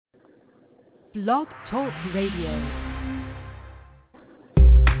Blog Talk Radio.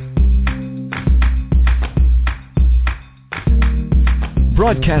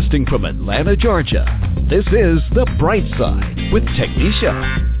 Broadcasting from Atlanta, Georgia, this is The Bright Side with Technisha.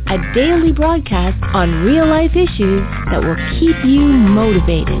 A daily broadcast on real-life issues that will keep you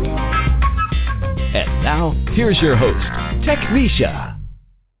motivated. And now, here's your host, Technisha.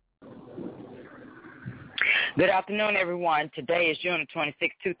 Good afternoon, everyone. Today is June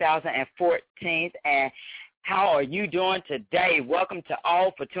 26, 2014, and how are you doing today? Welcome to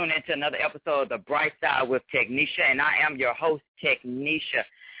all for tuning in to another episode of The Bright Side with Technisha, and I am your host, Technisha.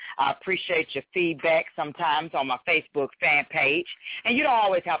 I appreciate your feedback sometimes on my Facebook fan page, and you don't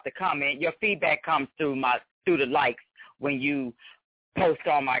always have to comment. Your feedback comes through the likes when you post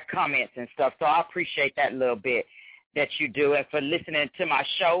on my comments and stuff, so I appreciate that a little bit that you do. And for listening to my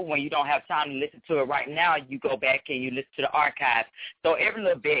show, when you don't have time to listen to it right now, you go back and you listen to the archive. So every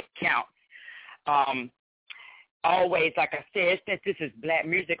little bit counts. Always, like I said, since this is Black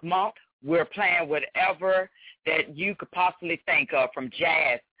Music Month, we're playing whatever that you could possibly think of, from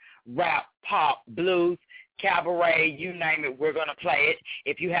jazz, rap, pop, blues, cabaret, you name it, we're going to play it.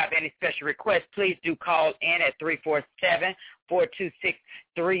 If you have any special requests, please do call in at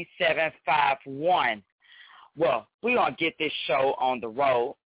 347-426-3751. Well, we're going to get this show on the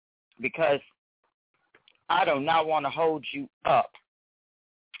road because I do not want to hold you up.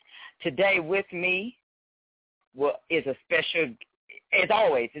 Today with me is a special, it's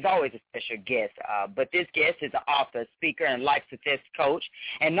always a special guest, but this guest is an author, speaker, and life success coach,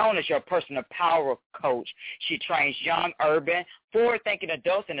 and known as your personal power coach. She trains young, urban, forward-thinking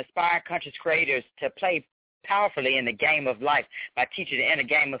adults and aspiring conscious creators to play powerfully in the game of life by teaching the inner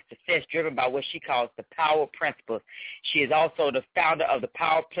game of success driven by what she calls the power principles. She is also the founder of the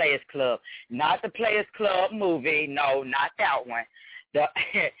Power Players Club, not the Players Club movie, no, not that one.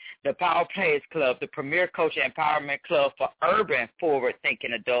 The Power Players Club, the premier coaching empowerment club for urban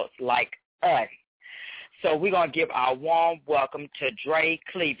forward-thinking adults like us. So we're going to give our warm welcome to Dre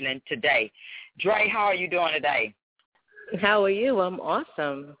Cleveland today. Dre, how are you doing today? How are you? I'm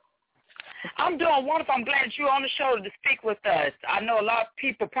awesome. I'm doing wonderful. I'm glad that you're on the show to speak with us. I know a lot of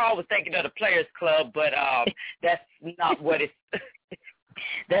people probably was thinking of the Players Club, but that's not what it's.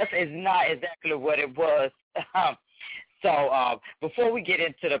 That is not exactly what it was. So before we get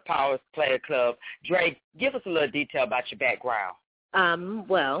into the Power Player Club, Dre, give us a little detail about your background.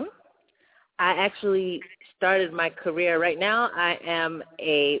 Well, I actually started my career. Right now, I am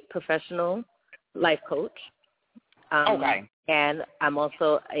a professional life coach. Okay. And I'm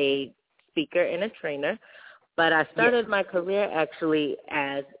also a speaker and a trainer, but I started my career actually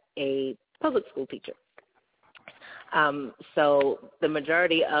as a public school teacher. So the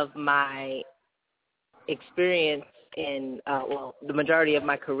majority of my experience the majority of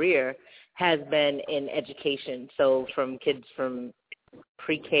my career has been in education. So from kids from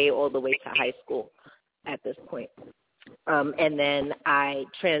pre-K all the way to high school at this point. And then I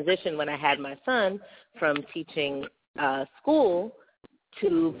transitioned when I had my son from teaching school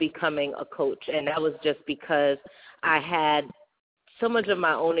to becoming a coach, and that was just because I had so much of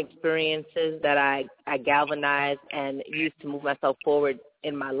my own experiences that I galvanized and used to move myself forward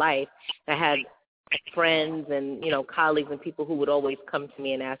in my life. I had friends and, colleagues and people who would always come to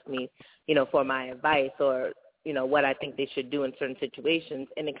me and ask me, for my advice or, what I think they should do in certain situations,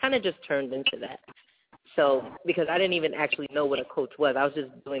 and it kind of just turned into that. So because I didn't even actually know what a coach was, I was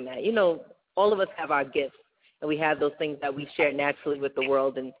just doing that. All of us have our gifts. And we have those things that we share naturally with the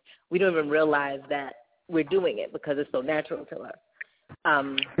world, and we don't even realize that we're doing it because it's so natural to us.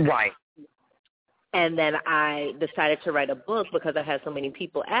 Right. And then I decided to write a book because I had so many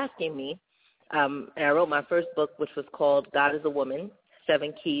people asking me. And I wrote my first book, which was called God is a Woman,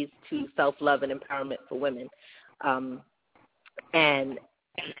 7 Keys to Self-Love and Empowerment for Women. And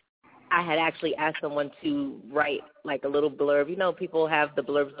I had actually asked someone to write like a little blurb. People have the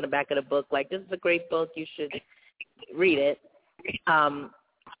blurbs on the back of the book, like, this is a great book, you should read it.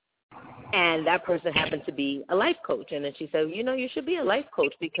 And that person happened to be a life coach. And then she said, you should be a life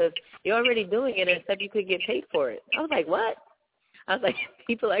coach because you're already doing it and said you could get paid for it. I was like, what? I was like,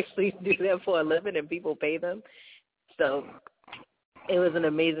 people actually do that for a living and people pay them? So it was an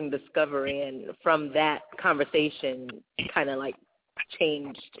amazing discovery. And from that conversation, kind of like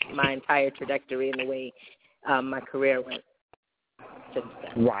changed my entire trajectory in the way my career went since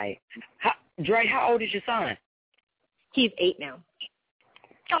then. Right. Dre, how old is your son? He's 8 now.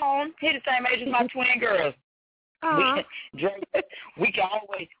 Oh, he's the same age as my twin girls. Dre, we can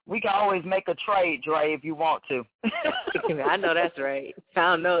always make a trade, Dre, if you want to. I know that's right. I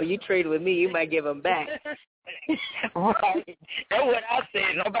don't know. You trade with me, you might give them back. Right. That's what I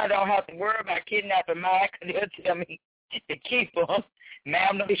said. Nobody don't have to worry about kidnapping mine because they'll tell me to keep them.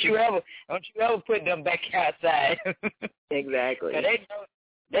 Ma'am, don't you ever put them back outside. Exactly.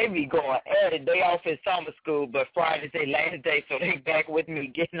 They be going at it. They off in summer school, but Friday's their last day, so they back with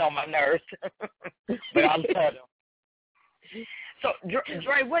me, getting on my nerves. But I love them. So,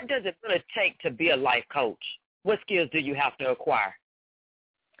 Dre, what does it really take to be a life coach? What skills do you have to acquire?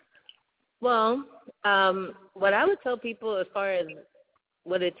 Well, what I would tell people as far as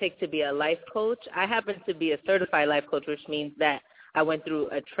what it takes to be a life coach, I happen to be a certified life coach, which means that I went through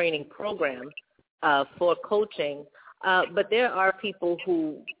a training program for coaching. But there are people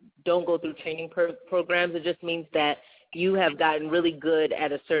who don't go through training programs. It just means that you have gotten really good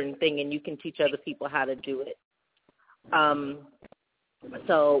at a certain thing and you can teach other people how to do it.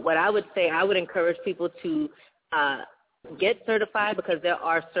 So what I would say, I would encourage people to get certified because there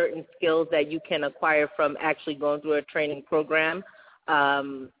are certain skills that you can acquire from actually going through a training program,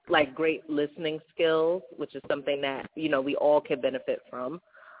 like great listening skills, which is something that, we all can benefit from,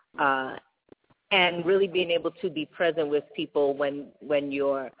 and really being able to be present with people when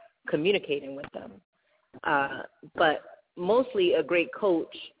you're communicating with them. But mostly a great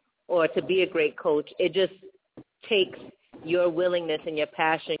coach, or to be a great coach, it just takes your willingness and your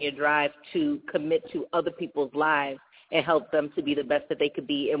passion, your drive to commit to other people's lives and help them to be the best that they could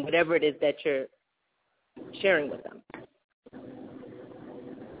be in whatever it is that you're sharing with them.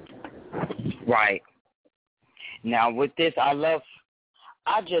 Right. Now, with this, I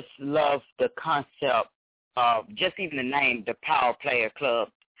just love the concept of just even the name, the Power Player Club.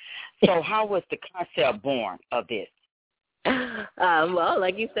 So how was the concept born of this? Well,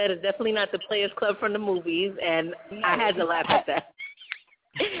 like you said, it's definitely not the Players Club from the movies, and I had to laugh at that.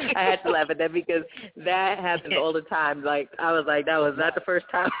 I had to laugh at that because that happens all the time. Like, I was like, that was not the first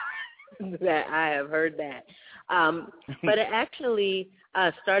time that I have heard that. But it actually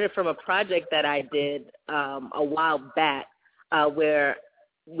started from a project that I did a while back where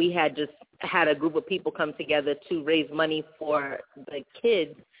we had just had a group of people come together to raise money for the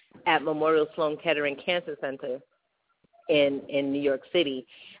kids at Memorial Sloan Kettering Cancer Center in New York City.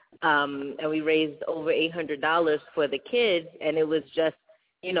 And we raised over $800 for the kids, and it was just,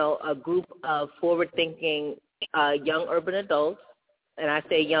 a group of forward-thinking young urban adults, and I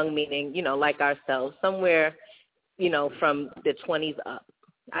say young meaning, like ourselves, somewhere, from the 20s up.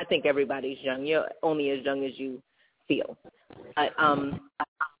 I think everybody's young. You're only as young as you feel. But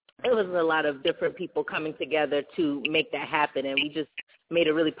it was a lot of different people coming together to make that happen, and we just made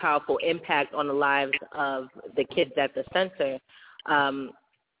a really powerful impact on the lives of the kids at the center.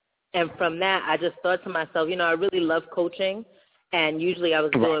 And from that, I just thought to myself, I really love coaching, and usually I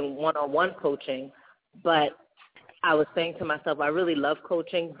was doing one-on-one coaching, but I was saying to myself, I really love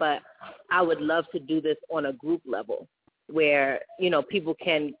coaching, but I would love to do this on a group level where, people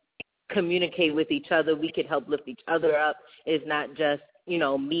can communicate with each other. We could help lift each other up. It's not just,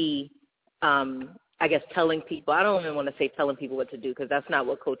 me, I guess, telling people. I don't even want to say telling people what to do because that's not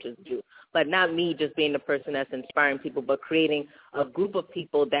what coaches do. But not me just being the person that's inspiring people, but creating a group of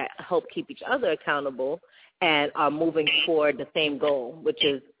people that help keep each other accountable and are moving toward the same goal, which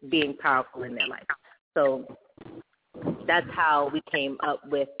is being powerful in their life. So that's how we came up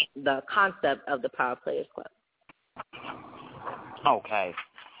with the concept of the Power Players Club. Okay.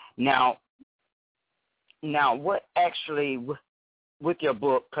 Now, what actually, with your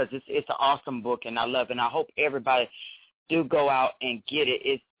book, because it's an awesome book and I love it, and I hope everybody do go out and get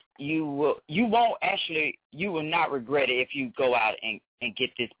it. You will not regret it if you go out and get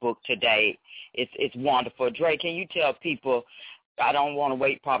this book today. It's wonderful. Dre, can you tell people, I don't want to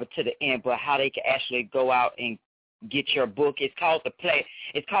wait probably to the end, but how they can actually go out and get your book? It's called the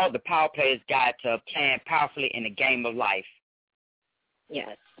Power Players Guide to Playing Powerfully in the Game of Life.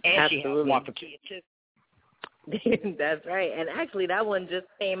 Yes, and absolutely. She has one for kids too. That's right. And actually that one just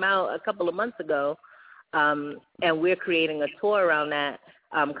came out a couple of months ago, and we're creating a tour around that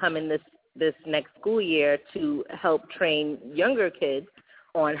coming this next school year to help train younger kids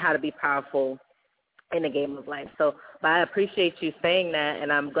on how to be powerful in the game of life. So but I appreciate you saying that, and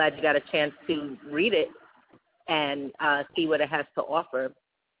I'm glad you got a chance to read it and see what it has to offer.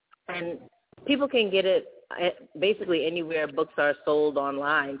 And people can get it basically anywhere books are sold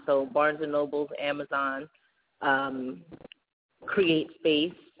online, so Barnes & Noble, Amazon,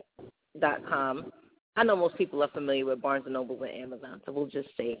 CreateSpace.com. I know most people are familiar with Barnes & Noble and Amazon, so we'll just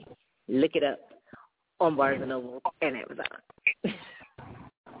say look it up on Barnes & Noble and Amazon.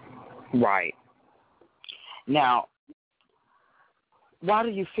 Right. Now, why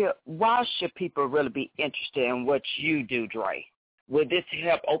should people really be interested in what you do, Dre? Will this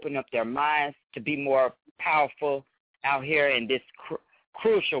help open up their minds to be more powerful out here in this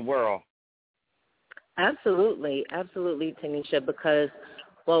crucial world. Absolutely, Tanisha, because,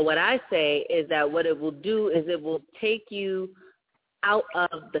 well, what I say is that what it will do is it will take you out of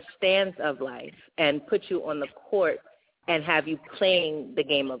the stands of life and put you on the court and have you playing the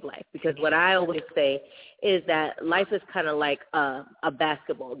game of life. Because what I always say is that life is kind of like a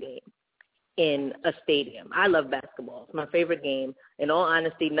basketball game in a stadium. I love basketball. It's my favorite game. In all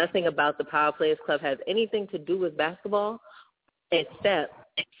honesty, nothing about the Power Players Club has anything to do with basketball except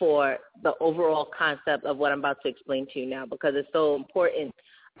for the overall concept of what I'm about to explain to you now, because it's so important,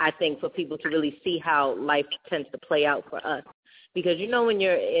 I think, for people to really see how life tends to play out for us. Because, you know, when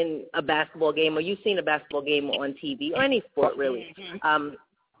you're in a basketball game, or you've seen a basketball game on TV, or any sport really,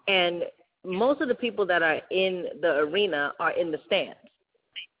 and most of the people that are in the arena are in the stands.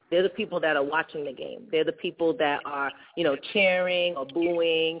 They're the people that are watching the game. They're the people that are, you know, cheering or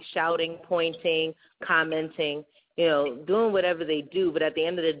booing, shouting, pointing, commenting, you know, doing whatever they do. But at the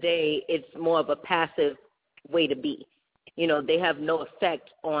end of the day, it's more of a passive way to be. You know, they have no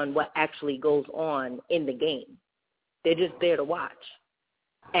effect on what actually goes on in the game. They're just there to watch.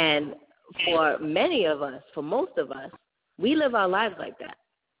 And for many of us, for most of us, we live our lives like that.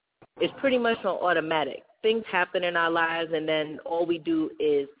 It's pretty much on automatic. Things happen in our lives, and then all we do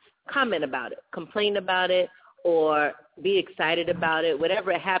is comment about it, complain about it, or be excited about it.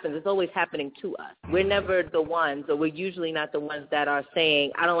 Whatever it happens, it's always happening to us. We're never the ones, or we're usually not the ones that are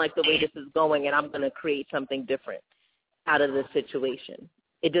saying, I don't like the way this is going, and I'm going to create something different out of this situation.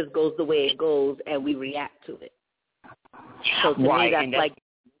 It just goes the way it goes, and we react to it. So to me, that's like,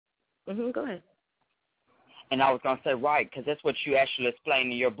 go ahead. And I was going to say, right, because that's what you actually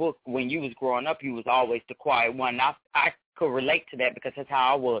explained in your book. When you was growing up, you was always the quiet one. I could relate to that because that's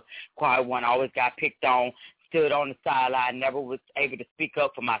how I was. Quiet one, I always got picked on, stood on the sideline, never was able to speak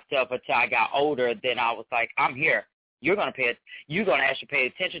up for myself until I got older. Then I was like, I'm here. You're going to actually pay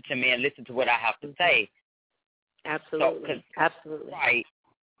attention to me and listen to what I have to say. Absolutely. Absolutely. Right.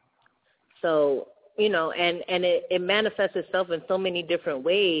 So, you know, and it manifests itself in so many different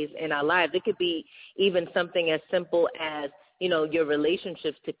ways in our lives. It could be even something as simple as, you know, your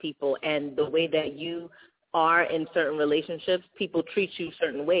relationships to people and the way that you are in certain relationships. People treat you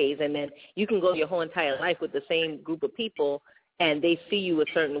certain ways, and then you can go your whole entire life with the same group of people, and they see you a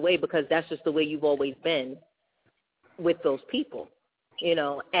certain way because that's just the way you've always been with those people, you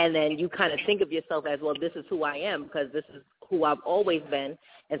know, and then you kind of think of yourself as, well, this is who I am because this is who I've always been,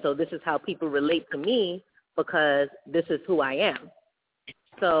 and so this is how people relate to me because this is who I am.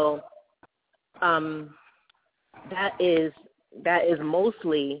 So that is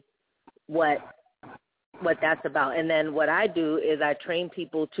mostly what that's about. And then what I do is I train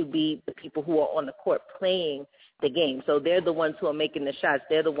people to be the people who are on the court playing the game. So they're the ones who are making the shots.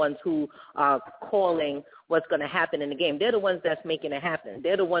 They're the ones who are calling what's going to happen in the game. They're the ones that's making it happen.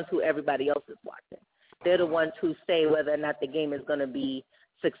 They're the ones who everybody else is watching. They're the ones who say whether or not the game is going to be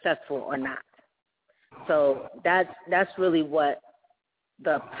successful or not. So that's really what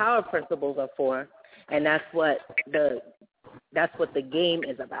the power principles are for, and that's what the game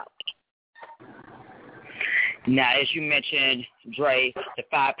is about. Now, as you mentioned, Dre, the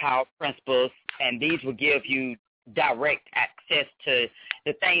 5 power principles, and these will give you direct access to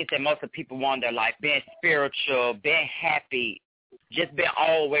the things that most of the people want in their life, being spiritual, being happy, just being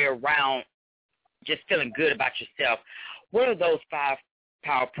all the way around, just feeling good about yourself. What are those 5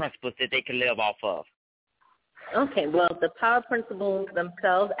 power principles that they can live off of? Okay, well, the power principles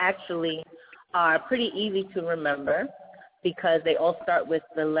themselves actually are pretty easy to remember because they all start with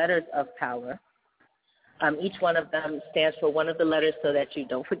the letters of power. Each one of them stands for one of the letters so that you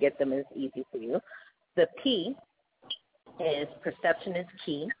don't forget them. It's easy for you. The P is perception is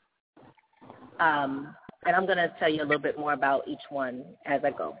key. And I'm going to tell you a little bit more about each one as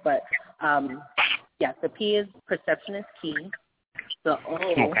I go. But, the P is perception is key. The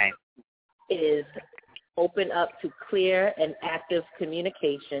O is open up to clear and active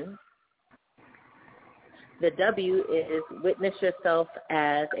communication. The W is witness yourself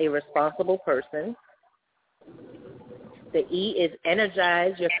as a responsible person. The E is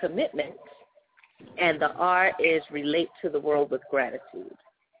energize your commitment. And the R is relate to the world with gratitude.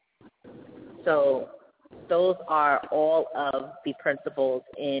 So those are all of the principles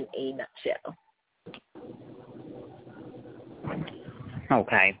in a nutshell.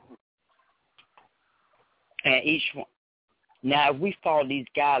 Okay. And each one. Now, if we follow these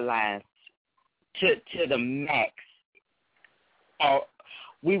guidelines to the max,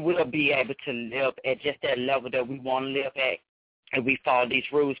 we will be able to live at just that level that we want to live at, and we follow these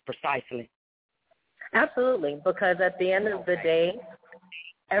rules precisely. Absolutely, because at the end of the day,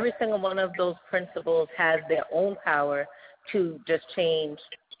 every single one of those principles has their own power to just change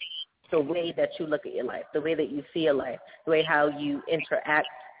the way that you look at your life, the way that you see your life, the way how you interact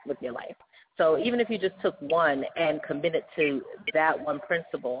with your life. So even if you just took one and committed to that one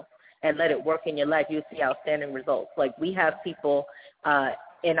principle and let it work in your life, you'll see outstanding results. Like we have people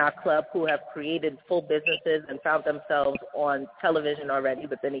in our club who have created full businesses and found themselves on television already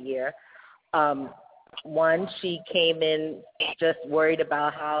within a year. One, she came in just worried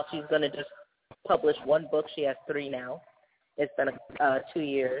about how she's going to just publish one book. She has 3 now. It's been 2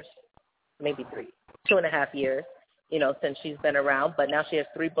 years, maybe 2.5 years, since she's been around. But now she has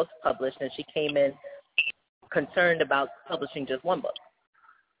 3 books published, and she came in concerned about publishing just one book.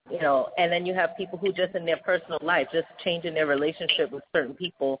 And then you have people who just in their personal life, just changing their relationship with certain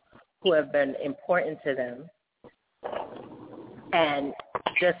people who have been important to them, and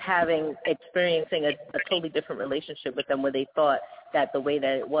just experiencing a totally different relationship with them where they thought that the way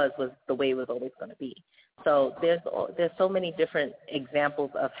that it was the way it was always going to be. So there's so many different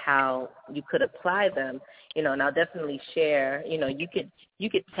examples of how you could apply them, and I'll definitely share, you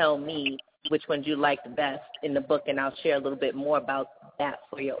could tell me which ones you liked best in the book, and I'll share a little bit more about that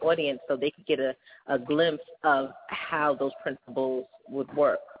for your audience so they could get a glimpse of how those principles would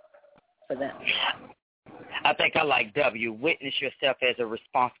work for them. I think I like W, witness yourself as a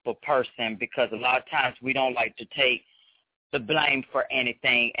responsible person, because a lot of times we don't like to take the blame for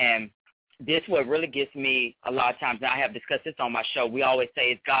anything. And this what really gets me a lot of times, and I have discussed this on my show, we always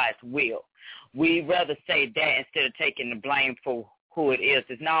say it's God's will. We rather say that instead of taking the blame for who it is.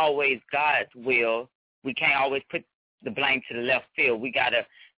 It's not always God's will. We can't always put the blame to the left field. We got to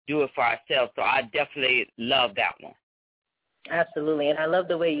do it for ourselves. So I definitely love that one. Absolutely, and I love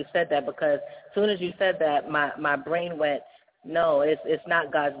the way you said that, because as soon as you said that, my brain went, no, it's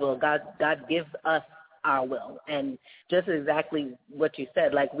not God's will. God gives us our will, and just exactly what you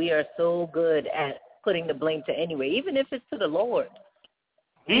said. Like, we are so good at putting the blame to anywhere, even if it's to the Lord.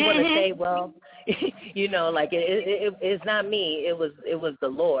 You want to say, well, like it's not me. It was the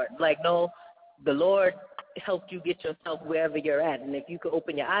Lord. Like, no, the Lord helped you get yourself wherever you're at, and if you could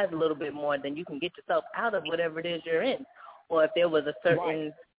open your eyes a little bit more, then you can get yourself out of whatever it is you're in. Or if there was a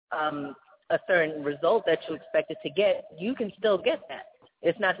certain result that you expected to get, you can still get that.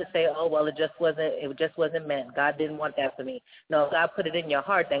 It's not to say, oh, well, it just wasn't meant. God didn't want that for me. No, if God put it in your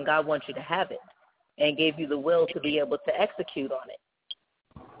heart, then God wants you to have it and gave you the will to be able to execute on it.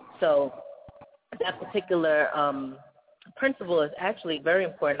 So that particular principle is actually very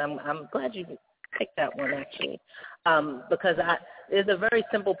important. I'm glad you picked that one, actually, because it's a very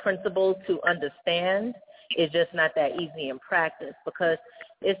simple principle to understand. It's just not that easy in practice, because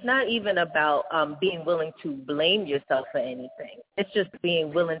it's not even about being willing to blame yourself for anything. It's just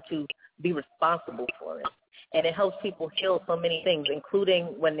being willing to be responsible for it. And it helps people heal so many things, including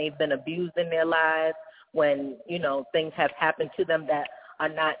when they've been abused in their lives, when, things have happened to them that are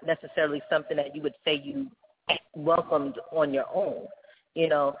not necessarily something that you would say you welcomed on your own,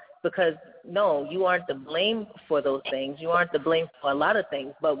 because, no, you aren't to blame for those things. You aren't to blame for a lot of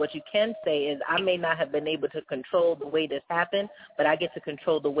things. But what you can say is, I may not have been able to control the way this happened, but I get to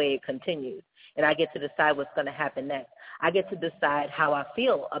control the way it continues. And I get to decide what's going to happen next. I get to decide how I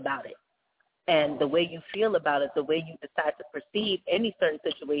feel about it. And the way you feel about it, the way you decide to perceive any certain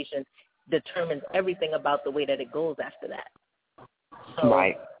situation determines everything about the way that it goes after that. So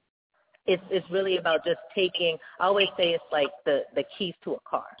right. It's really about just taking, I always say it's like the keys to a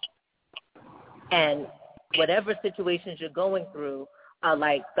car. And whatever situations you're going through are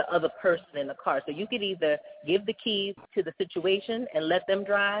like the other person in the car. So you could either give the keys to the situation and let them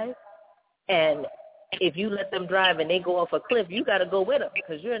drive, and if you let them drive and they go off a cliff, you got to go with them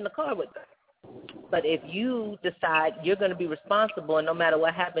because you're in the car with them. But if you decide you're going to be responsible and no matter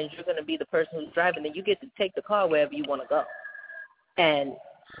what happens, you're going to be the person who's driving, then you get to take the car wherever you want to go. And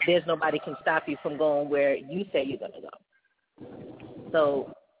there's nobody can stop you from going where you say you're going to go.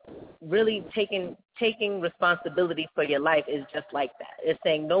 So really taking responsibility for your life is just like that. It's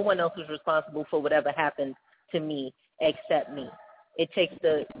saying no one else is responsible for whatever happens to me except me. It takes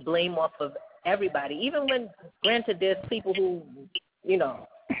the blame off of everybody, even when, granted, there's people who,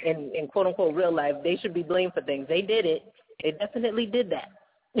 in quote-unquote real life, they should be blamed for things. They did it. They definitely did that.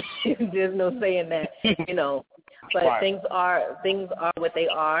 There's no saying that, But right. Things are what they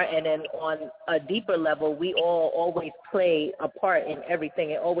are, and then on a deeper level, we all always play a part in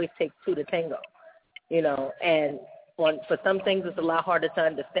everything. It always takes two to tango, And for some things, it's a lot harder to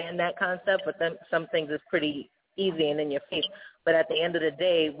understand that concept. But then some things is pretty easy and in your face. But at the end of the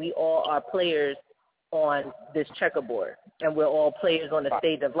day, we all are players on this checkerboard, and we're all players on the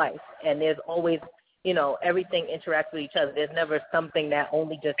stage of life. And there's always you know, everything interacts with each other. There's never something that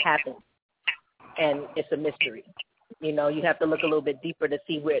only just happens and it's a mystery. You know, you have to look a little bit deeper to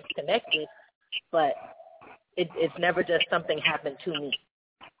see where it's connected, but it's never just something happened to me.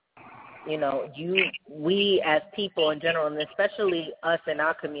 You know, we as people in general, and especially us in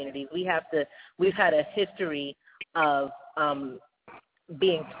our community, we've had a history of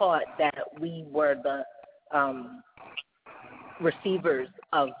being taught that we were the receivers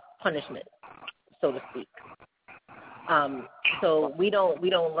of punishment, so to speak. So we don't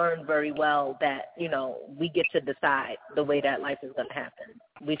learn very well that, you know, we get to decide the way that life is going to happen.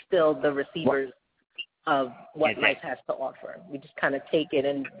 We still the receivers of what life has to offer. We just kind of take it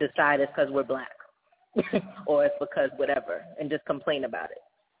and decide it's because we're black or it's because whatever, and just complain about it.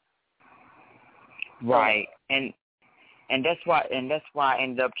 Right, and that's why I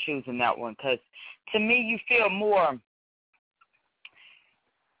ended up choosing that one, because to me you feel more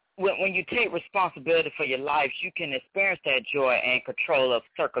when you take responsibility for your life, you can experience that joy and control of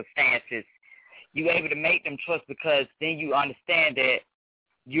circumstances. You're able to make them choices because then you understand that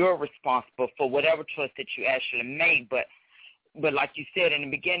you're responsible for whatever choice that you actually make. But like you said in the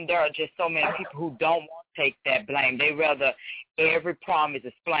beginning, there are just so many people who don't want to take that blame. They rather every problem is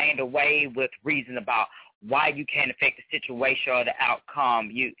explained away with reason about why you can't affect the situation or the outcome.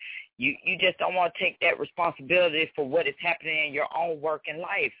 You just don't want to take that responsibility for what is happening in your own work and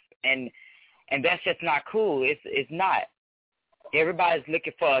life. And that's just not cool. It's not. Everybody's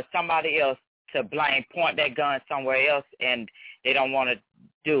looking for somebody else to blame, point that gun somewhere else, and they don't want to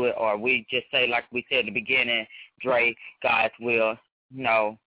do it. Or we just say, like we said at the beginning, Dre, God's will.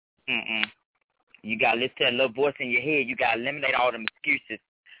 No. You got to listen to that little voice in your head. You got to eliminate all them excuses.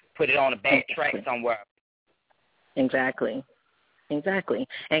 Put it on a back track somewhere. Exactly.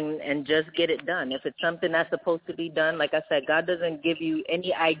 And just get it done. If it's something that's supposed to be done, like I said, God doesn't give you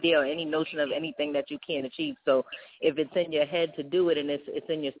any idea or any notion of anything that you can't achieve. So if it's in your head to do it and it's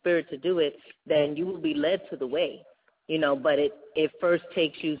in your spirit to do it, then you will be led to the way, you know, but it first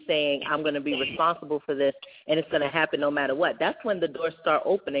takes you saying, I'm going to be responsible for this, and it's going to happen no matter what. That's when the doors start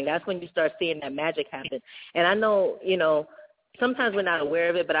opening. That's when you start seeing that magic happen. And I know, you know, sometimes we're not aware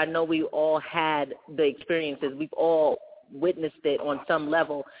of it, but I know we all had the experiences. We've all witnessed it on some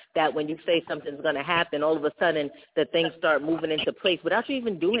level, that when you say something's going to happen, all of a sudden the things start moving into place without you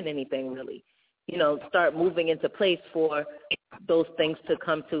even doing anything really. You know, start moving into place for those things to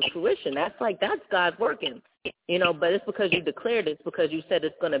come to fruition. That's God working, you know, but it's because you declared it. It's because you said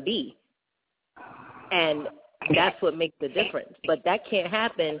it's going to be. And that's what makes the difference. But that can't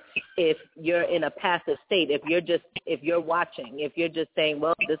happen if you're in a passive state. If you're watching, if you're just saying,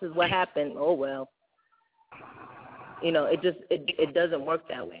 well, this is what happened. Oh, well. You know, it doesn't work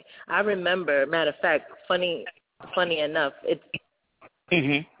that way. I remember, matter of fact, funny enough, it's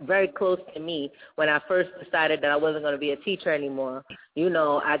very close to me when I first decided that I wasn't going to be a teacher anymore. You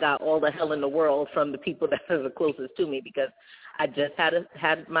know, I got all the hell in the world from the people that are the closest to me, because I just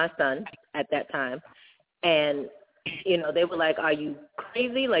had my son at that time, and you know, they were like, are you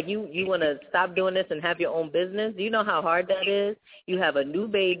crazy? Like, you want to stop doing this and have your own business? Do you know how hard that is? You have a new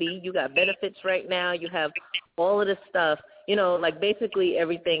baby. You got benefits right now. You have all of this stuff, you know, like basically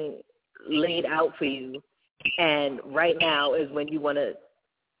everything laid out for you. And right now is when you want to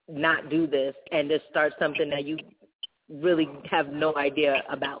not do this and just start something that you really have no idea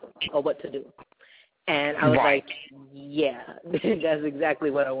about or what to do. And I was like, yeah, that's exactly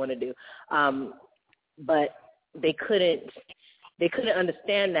what I want to do. But they couldn't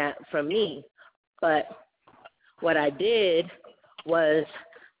understand that from me. But what I did was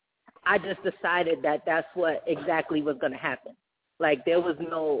I just decided that that's what exactly was going to happen. Like, there was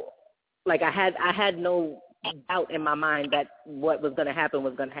no, like, I had no doubt in my mind that what was going to happen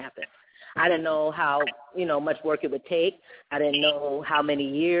was going to happen. I didn't know how, you know, much work it would take. I didn't know how many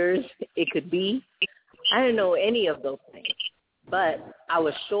years it could be. I didn't know any of those things. But I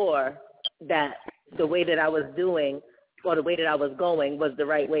was sure that the way that I was doing, or the way that I was going, was the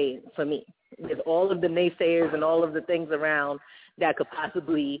right way for me. With all of the naysayers and all of the things around that could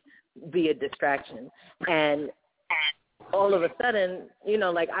possibly be a distraction. And all of a sudden, you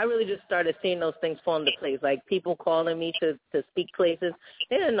know, like, I really just started seeing those things fall into place. Like, people calling me to speak places.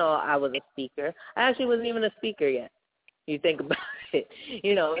 They didn't know I was a speaker. I actually wasn't even a speaker yet. You think about it.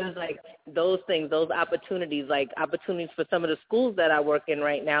 You know, it was like those things, those opportunities, like opportunities for some of the schools that I work in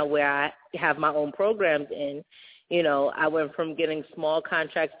right now where I have my own programs in. You know, I went from getting small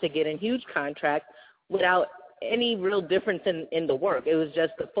contracts to getting huge contracts without any real difference in the work. It was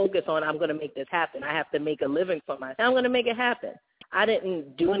just the focus on, I'm going to make this happen. I have to make a living for myself. I'm going to make it happen. I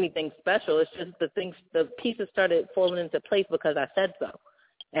didn't do anything special. It's just the pieces started falling into place because I said so.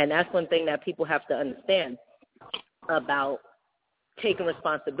 And that's one thing that people have to understand about taking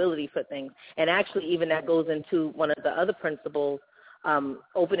responsibility for things. And actually, even that goes into one of the other principles,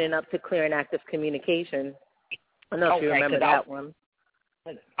 opening up to clear and active communication. I don't know if you remember that one.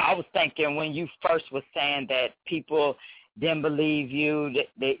 I was thinking when you first was saying that people didn't believe you,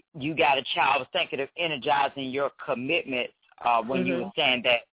 that you got a child, I was thinking of energizing your commitment when you were saying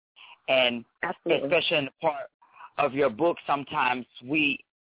that. And Absolutely. especially in the part of your book, sometimes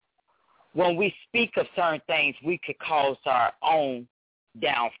when we speak of certain things, we could cause our own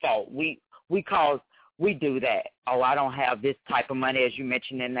downfall. We do that. Oh, I don't have this type of money, as you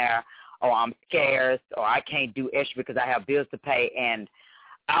mentioned in there. Oh, I'm scarce, or I can't do extra because I have bills to pay. And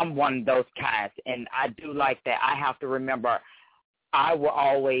I'm one of those kinds, and I do like that. I have to remember I will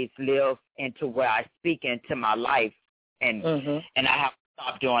always live into what I speak into my life, and I have to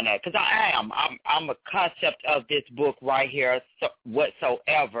stop doing that because I'm a concept of this book right here. So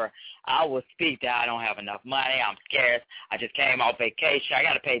whatsoever, I will speak that I don't have enough money. I'm scarce. I just came off vacation. I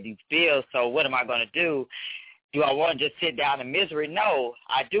got to pay these bills. So what am I going to do? Do I want to just sit down in misery? No,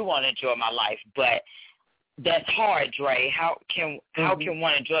 I do want to enjoy my life, but that's hard, Dre. How can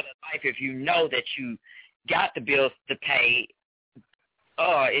one enjoy the life if you know that you got the bills to pay?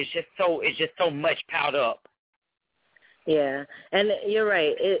 It's just so much piled up. Yeah, and you're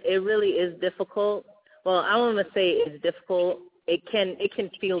right. It really is difficult. Well, I don't want to say it's difficult. It can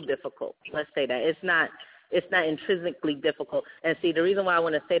feel difficult. Let's say that it's not intrinsically difficult. And see, the reason why I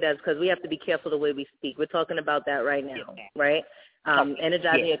want to say that is because we have to be careful the way we speak. We're talking about that right now, right?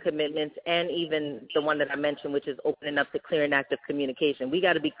 Energizing your commitments, and even the one that I mentioned, which is opening up to clear and active communication. We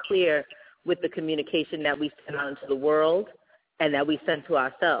got to be clear with the communication that we send out into the world and that we send to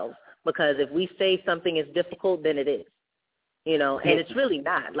ourselves. Because if we say something is difficult, then it is. And it's really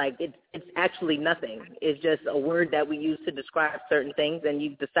not. Like, it's actually nothing. It's just a word that we use to describe certain things, and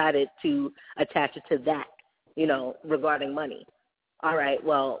you've decided to attach it to that, regarding money. All right,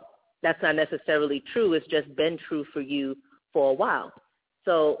 well, that's not necessarily true. It's just been true for you for a while.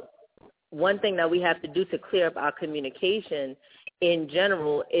 So one thing that we have to do to clear up our communication in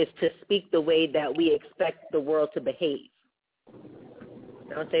general is to speak the way that we expect the world to behave.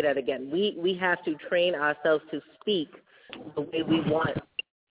 I'll say that again. We have to train ourselves to speak the way we want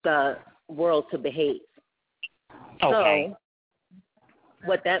the world to behave. Okay. So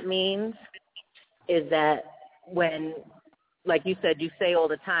what that means is that when, like you said, you say all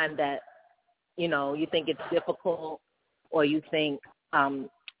the time that, you think it's difficult, or you think,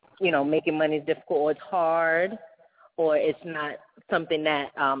 making money is difficult, or it's hard, or it's not something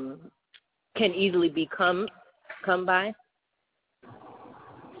that can easily be come by.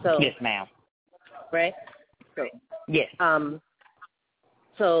 So, yes, ma'am. Right? So, yes.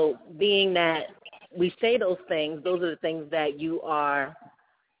 So being that we say those things, those are the things that you are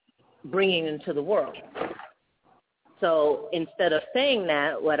bringing into the world. So instead of saying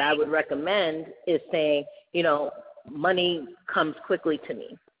that, what I would recommend is saying, money comes quickly to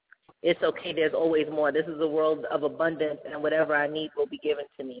me. It's okay, there's always more. This is a world of abundance, and whatever I need will be given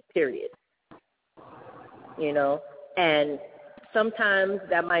to me, period. And sometimes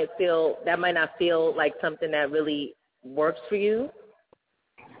that might not feel like something that really works for you.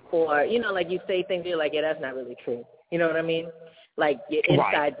 Or, like you say things, you're like, yeah, that's not really true. You know what I mean? Like your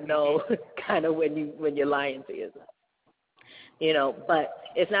insides know kind of when you're lying to yourself. But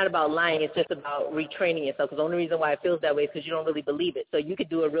it's not about lying. It's just about retraining yourself. Because the only reason why it feels that way is because you don't really believe it. So you could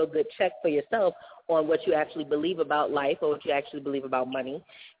do a real good check for yourself on what you actually believe about life, or what you actually believe about money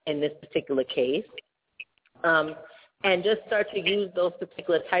in this particular case. And just start to use those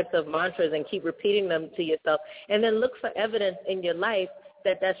particular types of mantras and keep repeating them to yourself. And then look for evidence in your life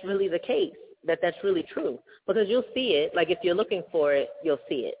that that's really the case, that that's really true. Because you'll see it. Like, if you're looking for it, you'll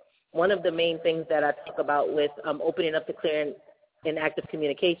see it. One of the main things that I talk about with opening up to clear and active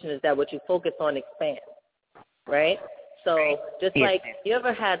communication is that what you focus on expands, right? So just like, you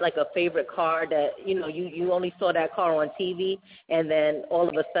ever had like a favorite car that, you only saw that car on TV, and then all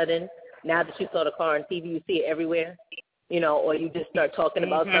of a sudden, now that you saw the car on TV, you see it everywhere, or you just start talking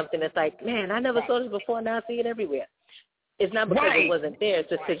about something that's like, man, I never saw this before, now I see it everywhere. It's not because it wasn't there, it's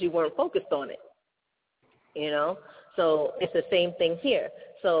just because you weren't focused on it, So it's the same thing here.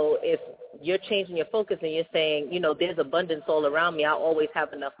 So if you're changing your focus and you're saying, there's abundance all around me, I'll always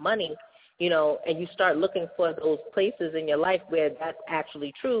have enough money, and you start looking for those places in your life where that's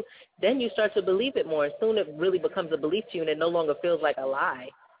actually true, then you start to believe it more. And soon it really becomes a belief to you, and it no longer feels like a lie.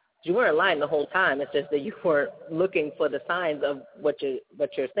 You weren't lying the whole time. It's just that you weren't looking for the signs of what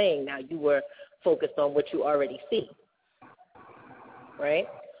you're saying. Now you were focused on what you already see, right?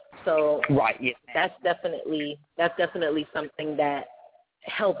 So that's definitely something that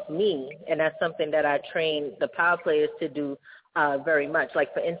helps me, and that's something that I train the power players to do very much.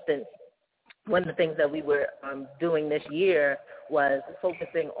 Like, for instance, one of the things that we were doing this year was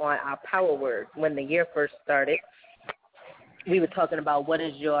focusing on our power word. When the year first started, we were talking about what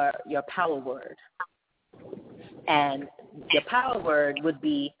is your power word. And your power word would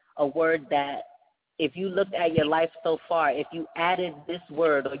be a word that if you looked at your life so far, if you added this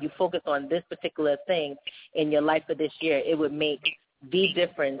word or you focused on this particular thing in your life for this year, it would make the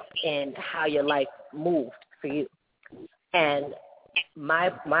difference in how your life moved for you. And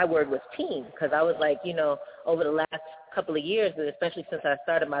my word was team, because I was like, over the last couple of years, and especially since I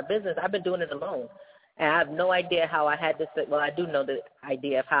started my business, I've been doing it alone. And I have no idea how I had this. Well, I do know the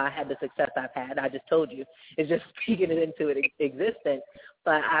idea of how I had the success I've had. I just told you. It's just speaking it into existence.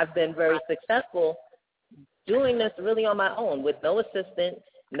 But I've been very successful doing this really on my own with no assistant,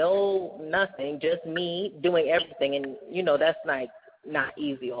 no nothing, just me doing everything. And, that's not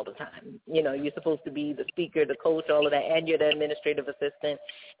easy all the time. You're supposed to be the speaker, the coach, all of that, and you're the administrative assistant,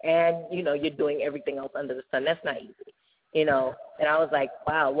 and, you're doing everything else under the sun. That's not easy. And I was like,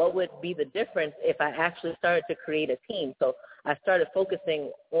 wow, what would be the difference if I actually started to create a team? So I started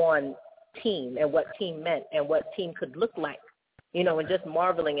focusing on team and what team meant and what team could look like, and just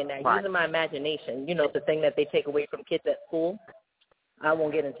marveling in that, using my imagination, the thing that they take away from kids at school. I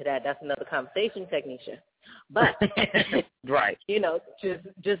won't get into that. That's another conversation, Technisha. But, right,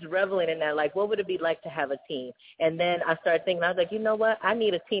 just reveling in that, like, what would it be like to have a team? And then I started thinking, I was like, you know what? I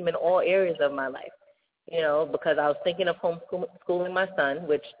need a team in all areas of my life. Because I was thinking of homeschooling my son,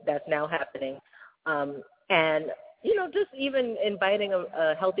 which that's now happening, and, just even inviting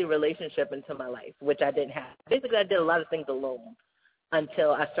a healthy relationship into my life, which I didn't have. Basically, I did a lot of things alone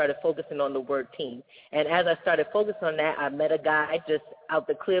until I started focusing on the word team. And as I started focusing on that, I met a guy just out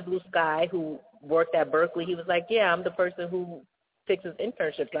the clear blue sky who worked at Berkeley. He was like, yeah, I'm the person who fixes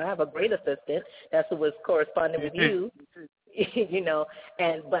internships. I have a great assistant. That's who was corresponding with you.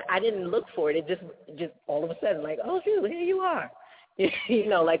 But I didn't look for it. It just all of a sudden, like, oh, shoot, here you are.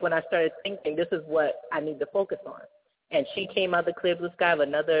 Like when I started thinking, this is what I need to focus on. And she came out the clear blue sky of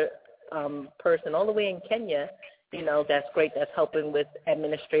another person all the way in Kenya, that's great. That's helping with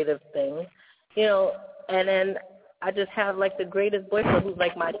administrative things, and then I just have like the greatest boyfriend who's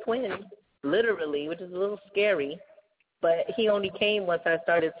like my twin, literally, which is a little scary, but he only came once I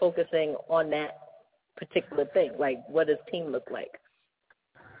started focusing on that particular thing, like what does team look like?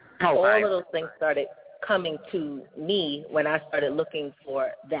 All of those things started coming to me when I started looking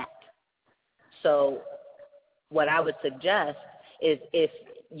for that. So what I would suggest is if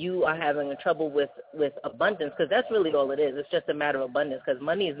you are having trouble with abundance, because that's really all it is. It's just a matter of abundance, because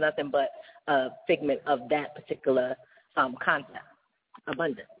money is nothing but a figment of that particular concept,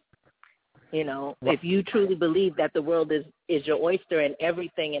 abundance. If you truly believe that the world is your oyster and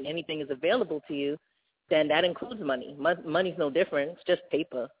everything and anything is available to you, then that includes money. Money's no different. It's just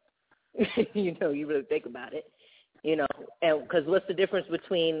paper. You really think about it. And because what's the difference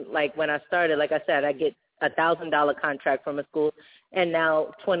between, like, when I started, like I said, I get $1,000 contract from a school, and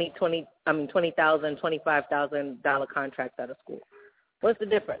now $20,000, $25,000 contracts out of school. What's the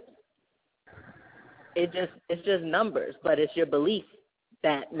difference? It's just numbers, but it's your belief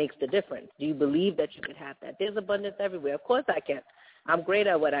that makes the difference. Do you believe that you can have that? There's abundance everywhere. Of course I can. I'm great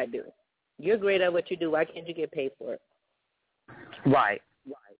at what I do. You're great at what you do. Why can't you get paid for it? Right.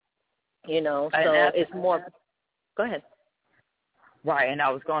 So it's more. Go ahead. Right, and I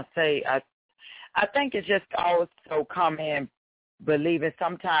was going to say, I think it's just also come in believing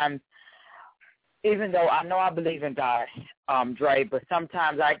sometimes, even though I know I believe in God, Dre, but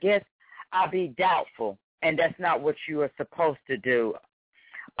sometimes I guess I'll be doubtful, and that's not what you are supposed to do,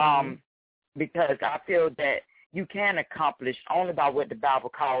 because I feel that you can accomplish only by what the Bible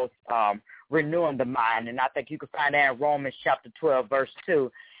calls renewing the mind, and I think you can find that in Romans chapter 12, verse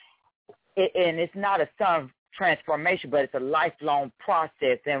 2. And it's not a sudden transformation, but it's a lifelong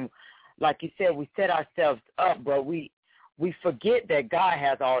process. And like you said, we set ourselves up, but we forget that God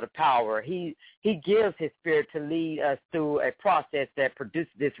has all the power. He gives his spirit to lead us through a process that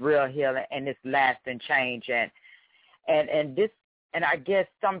produces this real healing and this lasting change. And I guess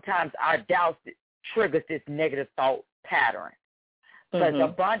sometimes our doubts triggers this negative thought pattern. Because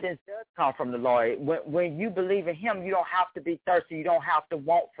abundance does come from the Lord. When you believe in him, you don't have to be thirsty. You don't have to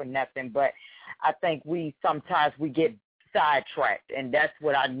want for nothing. But I think sometimes we get sidetracked, and that's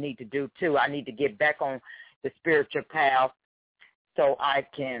what I need to do too. I need to get back on the spiritual path so I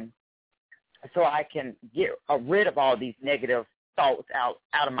can get rid of all these negative thoughts out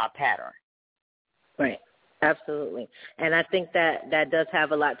of my pattern. Right. Absolutely. And I think that does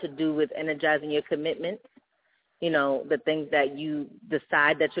have a lot to do with energizing your commitment. the things that you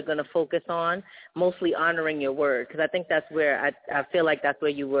decide that you're going to focus on, mostly honoring your word. Because I think that's where I feel like that's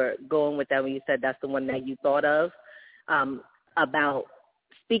where you were going with that when you said that's the one that you thought of, about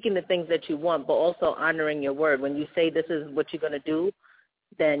speaking the things that you want, but also honoring your word. When you say this is what you're going to do,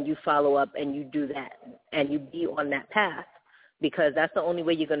 then you follow up and you do that and you be on that path, because that's the only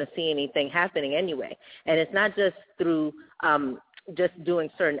way you're going to see anything happening anyway. And it's not just through just doing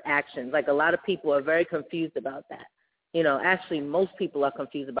certain actions. Like, a lot of people are very confused about that. Actually, most people are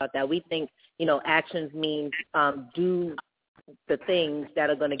confused about that. We think, actions means do the things that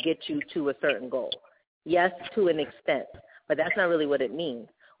are going to get you to a certain goal. Yes, to an extent, but that's not really what it means.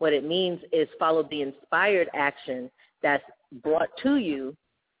 What it means is follow the inspired action that's brought to you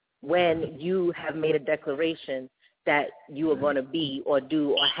when you have made a declaration that you are going to be or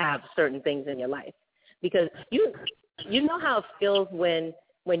do or have certain things in your life. Because you know how it feels when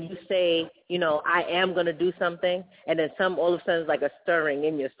you say, I am going to do something, and then all of a sudden it's like a stirring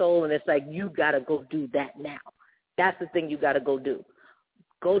in your soul, and it's like, you got to go do that now. That's the thing you got to go do.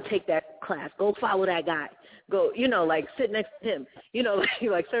 Go take that class. Go follow that guy. Go, like sit next to him.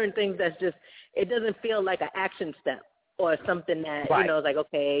 Like certain things that's just, it doesn't feel like an action step or something that, right. It's like,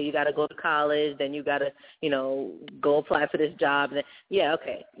 okay, you got to go to college, then you got to, go apply for this job. Yeah,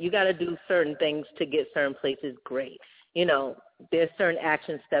 okay, you got to do certain things to get certain places, great. There's certain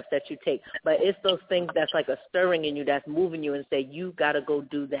action steps that you take. But it's those things that's like a stirring in you that's moving you and say, you got to go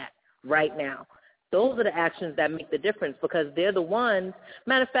do that right now. Those are the actions that make the difference, because they're the ones.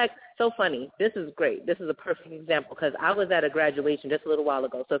 Matter of fact, so funny. This is great. This is a perfect example, because I was at a graduation just a little while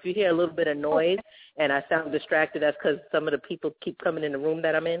ago. So if you hear a little bit of noise and I sound distracted, that's because some of the people keep coming in the room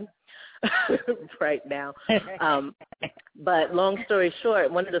that I'm in right now. But long story short,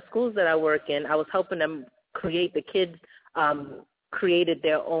 one of the schools that I work in, I was helping them create, the kids created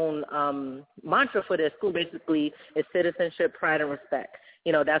their own mantra for their school. Basically, it's citizenship, pride, and respect.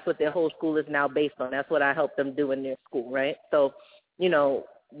 That's what their whole school is now based on. That's what I helped them do in their school, right? So,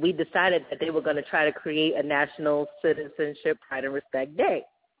 we decided that they were going to try to create a National Citizenship, Pride, and Respect Day.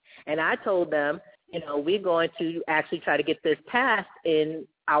 And I told them, we're going to actually try to get this passed in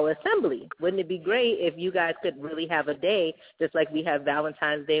our assembly. Wouldn't it be great if you guys could really have a day, just like we have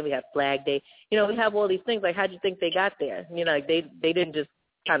Valentine's Day, we have Flag Day. We have all these things. Like, how do you think they got there? Like they didn't just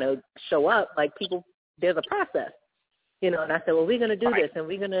kind of show up. Like, people, there's a process. And I said, well, we're going to do this, and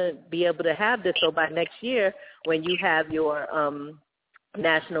we're going to be able to have this. So by next year, when you have your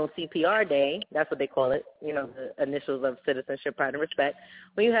National CPR Day, that's what they call it, the initials of citizenship, pride, and respect.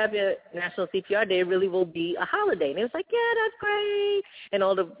 When you have your National CPR Day, it really will be a holiday. And it was like, yeah, that's great. And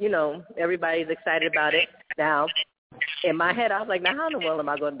all the, everybody's excited about it. Now, in my head, I was like, now how in the world am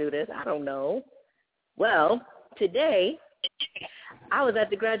I going to do this? I don't know. Well, today, I was at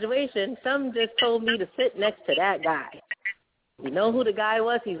the graduation. Some just told me to sit next to that guy. You know who the guy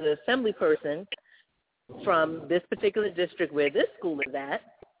was? He's an assembly person from this particular district where this school is at.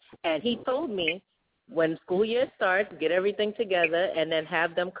 And he told me, when school year starts, get everything together and then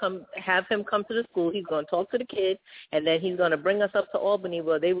have him come to the school. He's going to talk to the kids, and then he's going to bring us up to Albany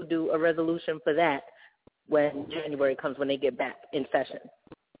where they will do a resolution for that when January comes, when they get back in session.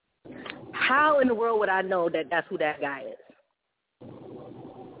 How in the world would I know that that's who that guy is?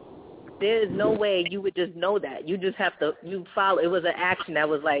 There's no way you would just know that. You just have to, you follow. It was an action that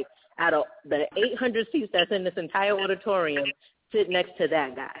was like, out of the 800 seats that's in this entire auditorium, sit next to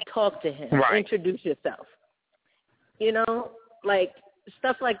that guy. Talk to him. Right. Introduce yourself. Like,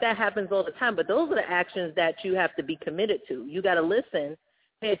 stuff like that happens all the time. But those are the actions that you have to be committed to. You got to listen,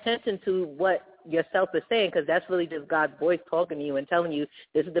 pay attention to what yourself is saying, because that's really just God's voice talking to you and telling you,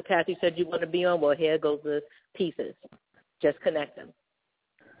 this is the path you said you want to be on. Well, here goes the pieces. Just connect them.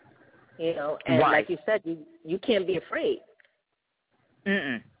 And right. Like you said, you can't be afraid.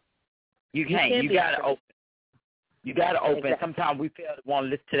 Mm-mm. You can't. You got to open. You got to open. Exactly. Sometimes we fail to want to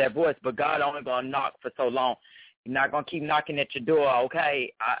listen to that voice, but God only going to knock for so long. You're not going to keep knocking at your door.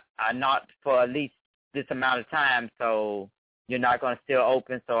 Okay, I knocked for at least this amount of time, so you're not going to still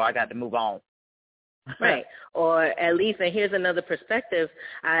open, so I got to move on. Right. Or at least, and here's another perspective,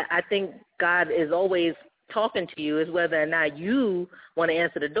 I think God is always talking to you, is whether or not you want to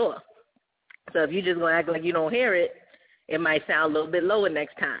answer the door. So if you're just going to act like you don't hear it, it might sound a little bit lower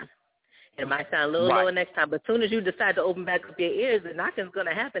next time. It might sound a little right. lower next time. But as soon as you decide to open back up your ears, the knocking's going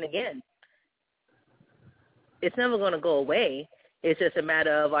to happen again. It's never going to go away. It's just a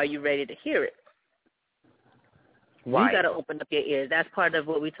matter of, are you ready to hear it? Right. You got to open up your ears. That's part of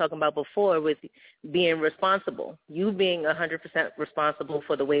what we were talking about before with being responsible. You being 100% responsible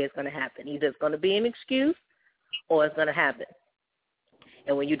for the way it's going to happen. Either it's going to be an excuse or it's going to happen.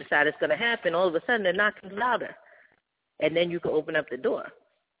 And when you decide it's going to happen, all of a sudden the knocking's louder. and then you can open up the door.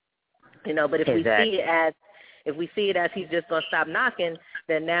 You know, but if Exactly. we see it as he's just going to stop knocking,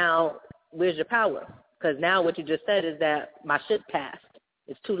 then now where's your power? Because now what you just said is that my shit passed.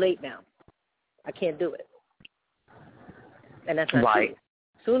 It's too late now. I can't do it. And that's not Right. true.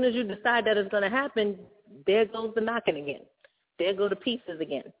 As soon as you decide that it's going to happen, there goes the knocking again. There go the pieces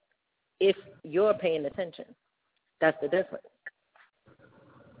again. If you're paying attention, that's the difference.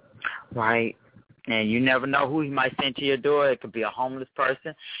 Right. And you never know who he might send to your door. It could be a homeless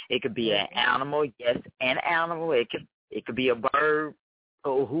person. It could be an animal. Yes, an animal. It could be a bird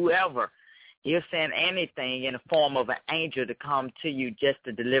or whoever. He'll send anything in the form of an angel to come to you just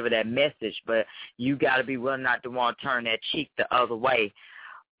to deliver that message. But you got to be willing not to want to turn that cheek the other way.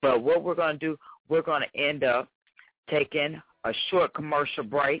 But what we're going to do, we're going to end up taking a short commercial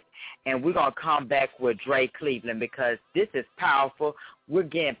break, and we're going to come back with Dre Cleveland because this is powerful. We're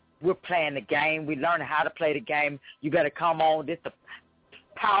playing the game. We're learning how to play the game. You got to come on. This is the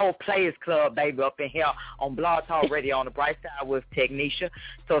Power Players Club, baby, up in here on Blog Talk Radio on the Bright Side with Technisha.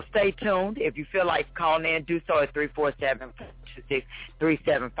 So stay tuned. If you feel like calling in, do so at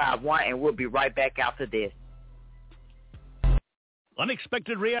 347-426-3751, and we'll be right back after this.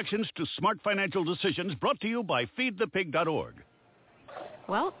 Unexpected reactions to smart financial decisions brought to you by feedthepig.org.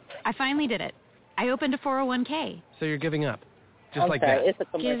 Well, I finally did it. I opened a 401k. So you're giving up? Just I'm like sorry, that. It's a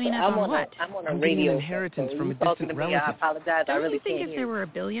commercial. Giving up on what? I'm on a I'm radio. getting an inheritance from a distant relative. I apologize. I Don't really you think can't if hear there were a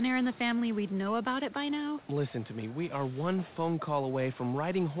billionaire in the family, we'd know about it by now? Listen to me. We are one phone call away from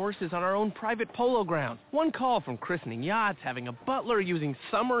riding horses on our own private polo ground. One call from christening yachts, having a butler, using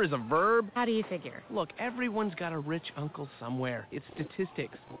summer as a verb. How do you figure? Look, everyone's got a rich uncle somewhere. It's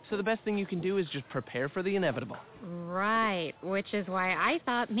statistics. So the best thing you can do is just prepare for the inevitable. Right, which is why I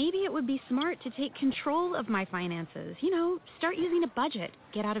thought maybe it would be smart to take control of my finances. You know, start using a budget,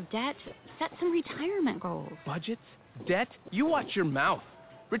 get out of debt, set some retirement goals. Budgets? Debt? You watch your mouth.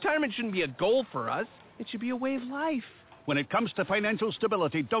 Retirement shouldn't be a goal for us. It should be a way of life. When it comes to financial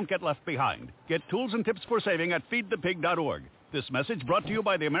stability, don't get left behind. Get tools and tips for saving at feedthepig.org. This message brought to you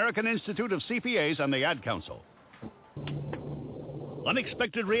by the American Institute of CPAs and the Ad Council.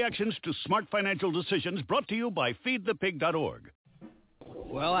 Unexpected reactions to smart financial decisions brought to you by feedthepig.org.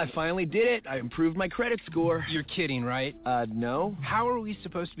 Well, I finally did it. I improved my credit score. You're kidding, right? No. How are we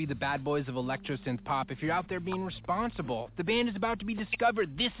supposed to be the bad boys of electro synth pop if you're out there being responsible? The band is about to be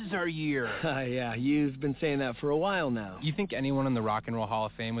discovered. This is our year. Yeah, you've been saying that for a while now. You think anyone in the Rock and Roll Hall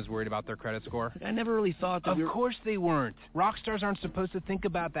of Fame was worried about their credit score? I never really thought that Of course they weren't. Rock stars aren't supposed to think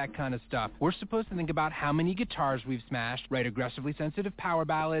about that kind of stuff. We're supposed to think about how many guitars we've smashed, write aggressively sensitive power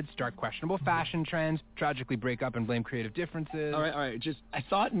ballads, start questionable fashion trends, tragically break up and blame creative differences. All right. I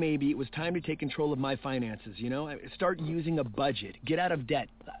thought maybe it was time to take control of my finances, you know? Start using a budget. Get out of debt.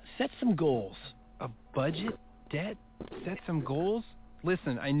 Set some goals. A budget? Debt? Set some goals?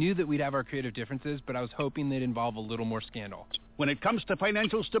 Listen, I knew that we'd have our creative differences, but I was hoping they'd involve a little more scandal. When it comes to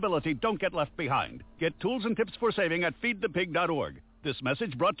financial stability, don't get left behind. Get tools and tips for saving at feedthepig.org. This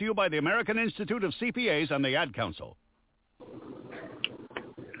message brought to you by the American Institute of CPAs and the Ad Council.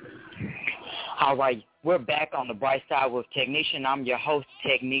 All right, we're back on the Bright Side with Technisha, and I'm your host,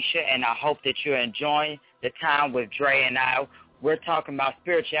 Technisha, and I hope that you're enjoying the time with Dre and I. We're talking about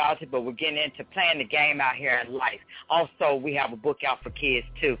spirituality, but we're getting into playing the game out here in life. Also, we have a book out for kids,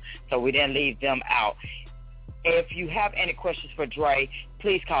 too, so we didn't leave them out. If you have any questions for Dre,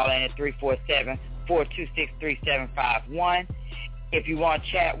 please call in at 347-426-3751. If you want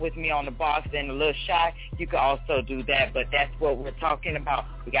to chat with me on the box and a little shy, you can also do that, but that's what we're talking about.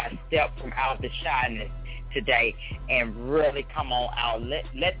 We got to step from out the shyness today and really come on out. Let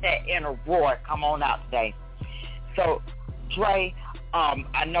that inner roar come on out today. So, Dre,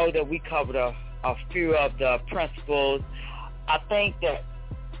 I know that we covered a few of the principles. I think that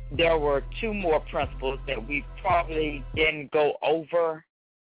there were two more principles that we probably didn't go over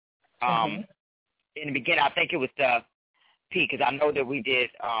in the beginning. I think it was the P, because I know that we did,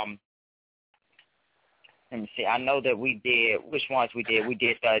 let me see, I know that we did, which ones we did? We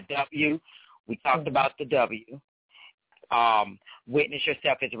did the W. We talked about the W. Witness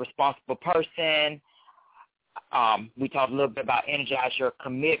yourself as a responsible person. We talked a little bit about energize your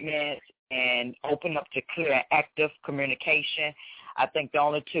commitment and open up to clear and active communication. I think the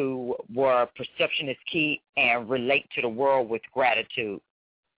only two were perception is key and relate to the world with gratitude.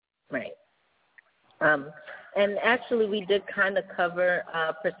 Right. And actually, we did kind of cover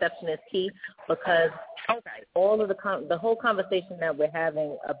perception is key because all of the whole conversation that we're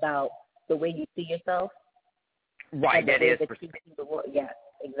having about the way you see yourself. Right, that is perception. Yes,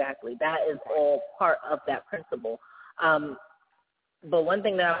 exactly. That is all part of that principle. But one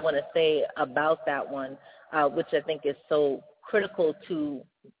thing that I want to say about that one, which I think is so critical to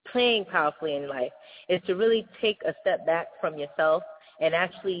playing powerfully in life, is to really take a step back from yourself and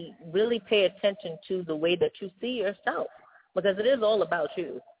actually really pay attention to the way that you see yourself, because it is all about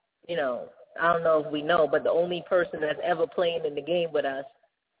you. You know, I don't know if we know, but the only person that's ever playing in the game with us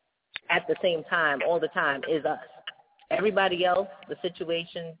at the same time, all the time, is us. Everybody else, the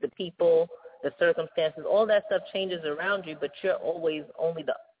situations, the people, the circumstances, all that stuff changes around you, but you're always only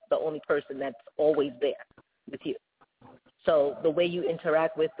the only person that's always there with you. So the way you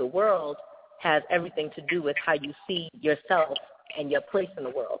interact with the world has everything to do with how you see yourself and your place in the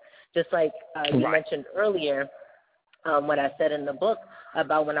world. Just like you mentioned earlier, what I said in the book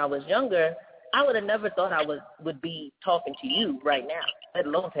about when I was younger, I would have never thought I would be talking to you right now, let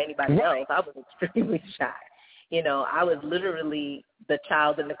alone to anybody else. I was extremely shy. You know, I was literally the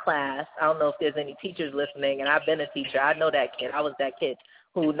child in the class. I don't know if there's any teachers listening, and I've been a teacher. I know that kid. I was that kid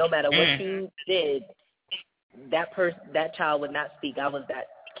who, no matter what you did, that child would not speak. I was that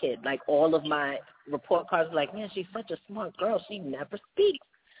kid. Like, all of my report cards were like, man, she's such a smart girl. She never speaks.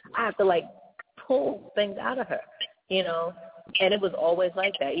 I have to, like, pull things out of her, you know. And it was always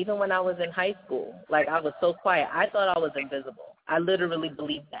like that. Even when I was in high school, like, I was so quiet. I thought I was invisible. I literally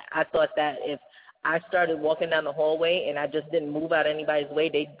believed that. I thought that if I started walking down the hallway and I just didn't move out anybody's way,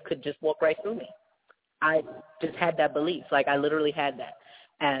 they could just walk right through me. I just had that belief. Like, I literally had that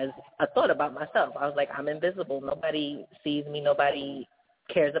as a thought about myself. I was like, I'm invisible. Nobody sees me. Nobody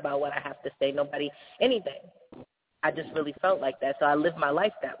cares about what I have to say. Nobody, anything. I just really felt like that. So I lived my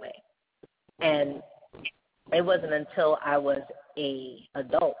life that way. And it wasn't until I was an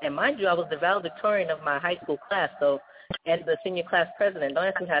adult. And mind you, I was the valedictorian of my high school class, so, and the senior class president. Don't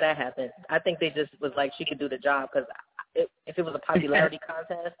ask me how that happened. I think they just was like, she could do the job, because if it was a popularity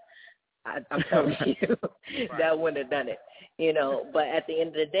contest, I'm telling you, that wouldn't have done it, you know. But at the end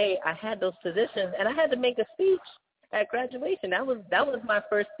of the day, I had those positions, and I had to make a speech at graduation. That was my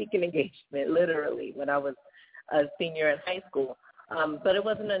first speaking engagement, literally, when I was a senior in high school. But it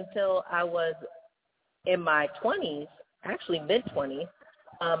wasn't until I was in my 20s, actually mid-20s,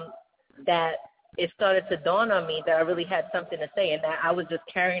 that it started to dawn on me that I really had something to say, and that I was just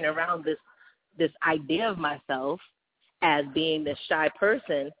carrying around this idea of myself as being this shy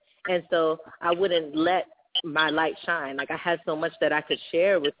person. And so I wouldn't let my light shine. Like, I had so much that I could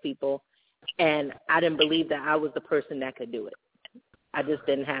share with people, and I didn't believe that I was the person that could do it. I just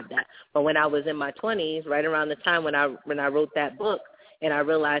didn't have that. But when I was in my 20s, right around the time when I wrote that book, and I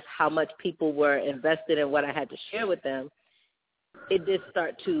realized how much people were invested in what I had to share with them, it did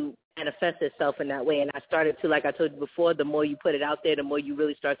start to manifest itself in that way. And I started to, like I told you before, the more you put it out there, the more you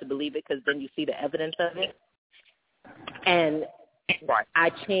really start to believe it, because then you see the evidence of it. And I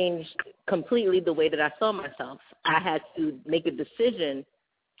changed completely the way that I saw myself. I had to make a decision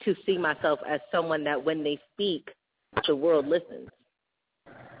to see myself as someone that when they speak, the world listens.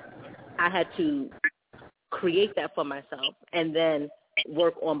 I had to create that for myself and then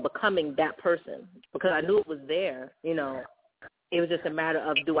work on becoming that person, because I knew it was there. You know, it was just a matter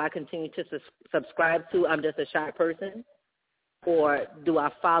of, do I continue to subscribe to I'm just a shy person, or do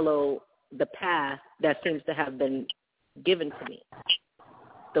I follow the path that seems to have been given to me,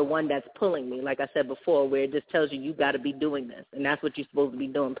 the one that's pulling me, like I said before, where it just tells you got to be doing this, and that's what you're supposed to be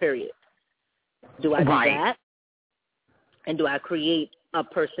doing, period. Do I do that? And do I create a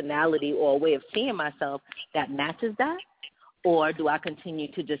personality or a way of seeing myself that matches that? Or do I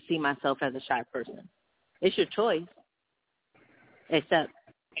continue to just see myself as a shy person? It's your choice. Except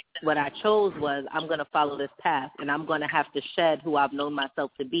what I chose was, I'm going to follow this path, and I'm going to have to shed who I've known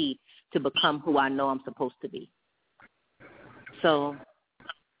myself to be to become who I know I'm supposed to be. So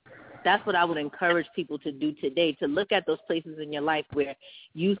that's what I would encourage people to do today, to look at those places in your life where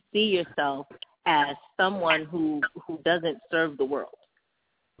you see yourself as someone who doesn't serve the world,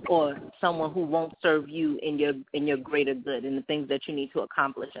 or someone who won't serve you in your greater good and the things that you need to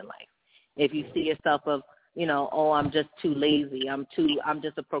accomplish in life. If you see yourself of, you know, oh, I'm just too lazy, I'm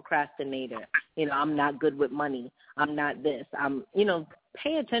just a procrastinator, you know, I'm not good with money, I'm not this,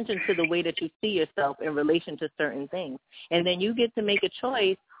 pay attention to the way that you see yourself in relation to certain things. And then you get to make a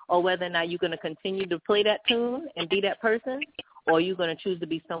choice or whether or not you're going to continue to play that tune and be that person, or you're going to choose to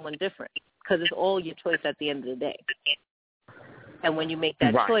be someone different, because it's all your choice at the end of the day. And when you make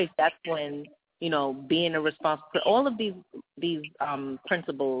that choice, that's when, you know, being a responsible, all of these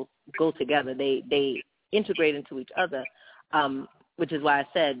principles go together. They integrate into each other, which is why I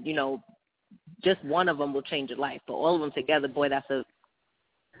said, you know, just one of them will change your life. But all of them together, boy, that's a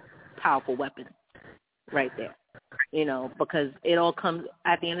powerful weapon right there. You know, because it all comes,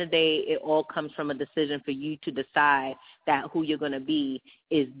 at the end of the day, it all comes from a decision for you to decide that who you're going to be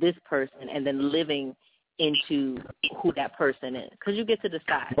is this person, and then living into who that person is, because you get to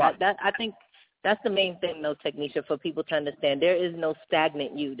decide. Right. I think that's the main thing, though, Technisha, for people to understand. There is no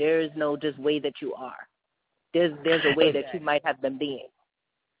stagnant you. There is no just way that you are. There's a way that you might have been being.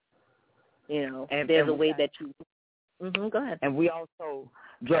 And there's a way that you. Go ahead. And we also,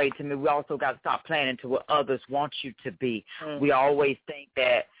 Dre, to me, we also got to stop playing into what others want you to be. We always think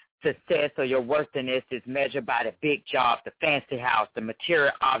that success or your worthiness is measured by the big job, the fancy house, the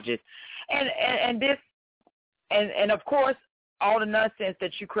material objects, and of course, all the nonsense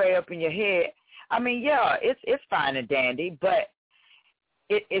that you create up in your head. I mean, yeah, it's fine and dandy, but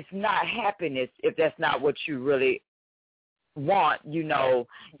it's not happiness if that's not what you really want.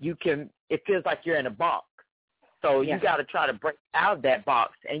 It feels like you're in a box. So you got to try to break out of that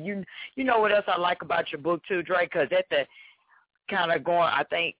box. And you know what else I like about your book too, Dre? Because at the kind of going, I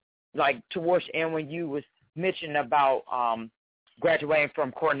think, like towards the end when you was mentioning about graduating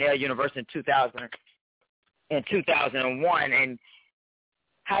from Cornell University in 2001, and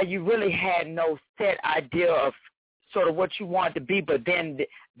how you really had no set idea of sort of what you wanted to be, but then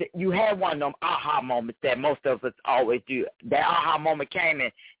you had one of them aha moments that most of us always do. That aha moment came,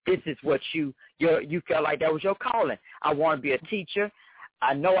 and this is what you felt like that was your calling. I want to be a teacher.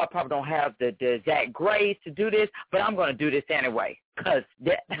 I know I probably don't have the exact grades to do this, but I'm going to do this anyway because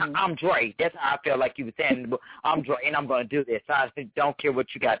I'm Dre. That's how I feel like you were saying. I'm Dre, and I'm going to do this. I don't care what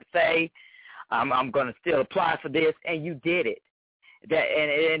you got to say. I'm going to still apply for this, and you did it.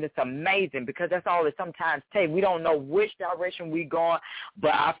 And it's amazing because that's all it sometimes takes. We don't know which direction we're going,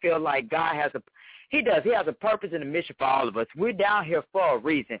 but I feel like God has He has a purpose and a mission for all of us. We're down here for a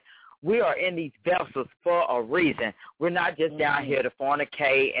reason. We are in these vessels for a reason. We're not just down here to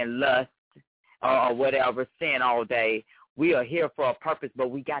fornicate and lust or whatever, sin all day. We are here for a purpose, but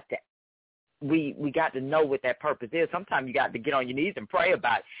we got to know what that purpose is. Sometimes you got to get on your knees and pray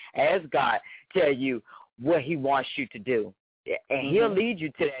about it. Ask God tell you what He wants you to do, and He'll lead you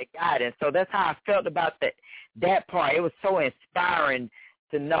to that guidance. So that's how I felt about that part. It was so inspiring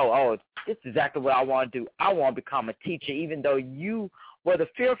to know, this is exactly what I want to do. I want to become a teacher, even though you were the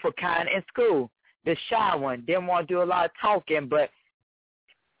fearful kind in school, the shy one, didn't want to do a lot of talking, but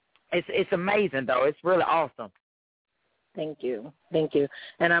it's amazing, though. It's really awesome. Thank you.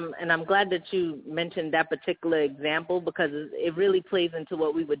 And I'm glad that you mentioned that particular example because it really plays into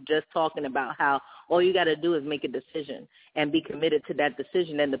what we were just talking about, how all you got to do is make a decision and be committed to that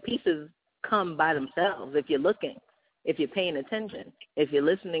decision, and the pieces come by themselves if you're looking, if you're paying attention, if you're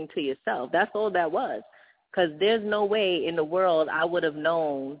listening to yourself. That's all that was, because there's no way in the world I would have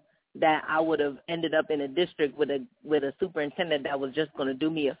known that I would have ended up in a district with a superintendent that was just going to do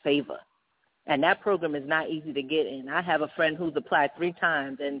me a favor. And that program is not easy to get in. I have a friend who's applied 3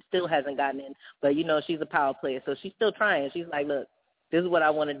 times and still hasn't gotten in. But, she's a power player, so she's still trying. She's like, look, this is what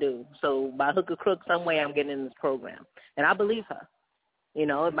I want to do. So by hook or crook, some way I'm getting in this program. And I believe her.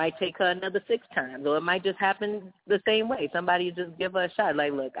 It might take her another 6 times, or it might just happen the same way. Somebody just give her a shot.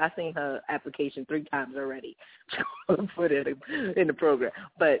 Like, look, I seen her application 3 times already. Put it in the program.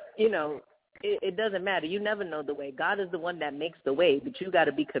 But, it doesn't matter. You never know the way. God is the one that makes the way, but you got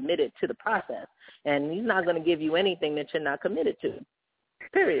to be committed to the process. And He's not going to give you anything that you're not committed to,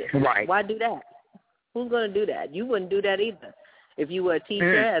 period. Right. Why do that? Who's going to do that? You wouldn't do that either. If you were a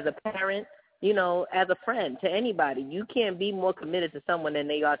teacher, as a parent, as a friend to anybody, you can't be more committed to someone than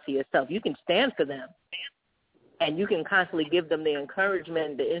they are to yourself. You can stand for them, and you can constantly give them the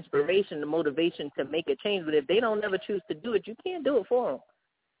encouragement, the inspiration, the motivation to make a change. But if they don't ever choose to do it, you can't do it for them.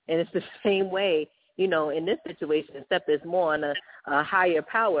 And it's the same way, in this situation, except it's more on a higher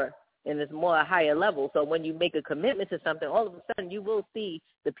power and it's more a higher level. So when you make a commitment to something, all of a sudden you will see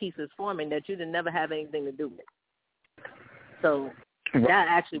the pieces forming that you didn't never have anything to do with. So that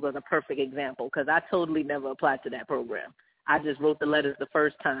actually was a perfect example because I totally never applied to that program. I just wrote the letters the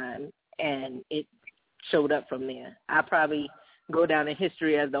first time, and it showed up from there. I probably go down in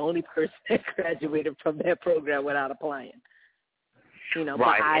history as the only person that graduated from that program without applying.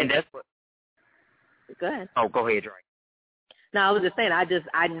 Right, and that's what. Go ahead. Oh, go ahead, Dre. No, I was just saying,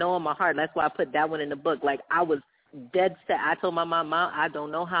 I know in my heart. That's why I put that one in the book. Like, I was dead set. I told my mom, I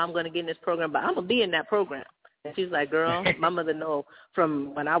don't know how I'm going to get in this program, but I'm going to be in that program. And she's like, girl, my mother know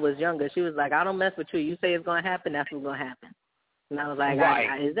from when I was younger. She was like, I don't mess with you. You say it's going to happen, that's what's going to happen. And I was like,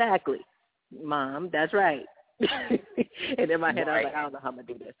 right. Exactly. Mom, that's right. And in my head, I was like, I don't know how I'm going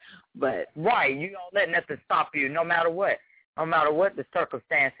to do this. But right, you don't let nothing stop you, no matter what. No matter what the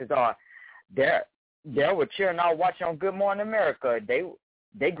circumstances are. There were children I was watching on Good Morning America.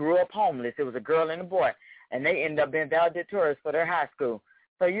 They grew up homeless. It was a girl and a boy, and they ended up being valedictorians for their high school.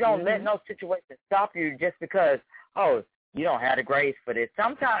 So you don't let no situation stop you just because, you don't have the grades for this.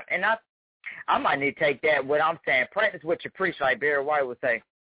 Sometimes, and I might need to take that, what I'm saying, practice what you preach, like Barry White would say.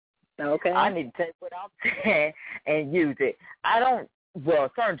 Okay. I need to take what I'm saying and use it.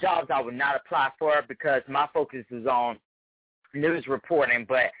 Certain jobs I would not apply for because my focus is on news reporting,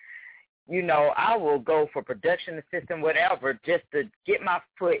 but, I will go for production assistant, whatever, just to get my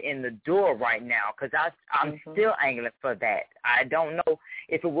foot in the door right now because I'm still angling for that. I don't know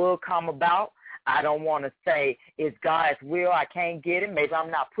if it will come about. I don't want to say it's God's will. I can't get it. Maybe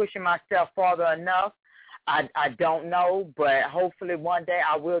I'm not pushing myself farther enough. I don't know, but hopefully one day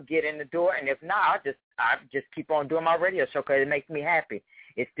I will get in the door. And if not, I just keep on doing my radio show because it makes me happy.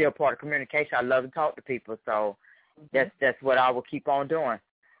 It's still part of communication. I love to talk to people, so that's what I will keep on doing.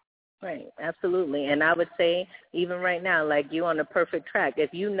 Right, absolutely. And I would say even right now, like you're on the perfect track.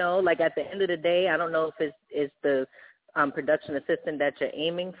 If like at the end of the day, I don't know if it's the production assistant that you're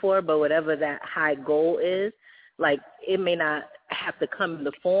aiming for, but whatever that high goal is, like it may not have to come in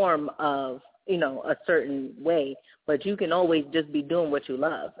the form of, a certain way, but you can always just be doing what you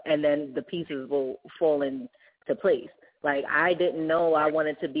love, and then the pieces will fall into place. Like I didn't know I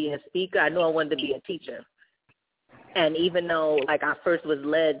wanted to be a speaker. I knew I wanted to be a teacher. And even though, like, I first was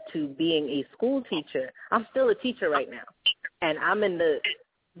led to being a school teacher, I'm still a teacher right now. And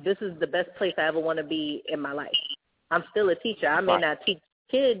this is the best place I ever want to be in my life. I'm still a teacher. I may not teach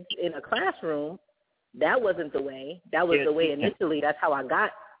kids in a classroom. That wasn't the way. That was the way initially. That's how I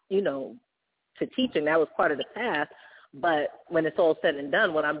got, to teaching. That was part of the path. But when it's all said and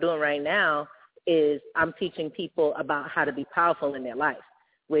done, what I'm doing right now is I'm teaching people about how to be powerful in their life,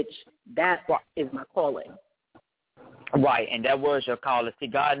 which that is my calling. Right, and that was your calling. See,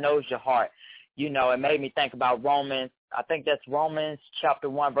 God knows your heart. It made me think about Romans. I think that's Romans chapter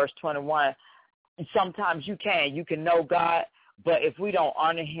 1, verse 21. Sometimes you can know God, but if we don't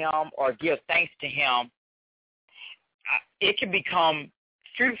honor him or give thanks to him, it can become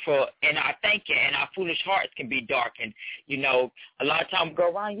fruitful in our thinking, and our foolish hearts can be darkened. A lot of times we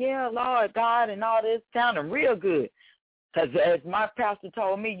go around, Lord, God, and all this sounding real good. Because as my pastor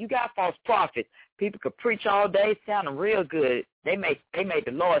told me, you got false prophets. People could preach all day sounding real good. They make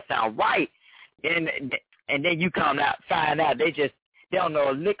the Lord sound right. And then you find out they don't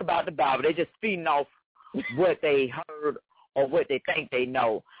know a lick about the Bible. They just feeding off what they heard or what they think they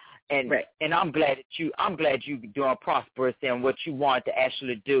know. And I'm glad you doing prosperous in what you want to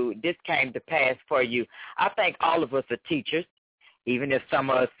actually do. This came to pass for you. I think all of us are teachers, even if some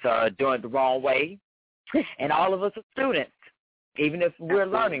of us are doing it the wrong way. And all of us are students, even if we're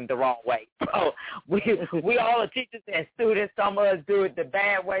learning the wrong way. So we all are teachers and students. Some of us do it the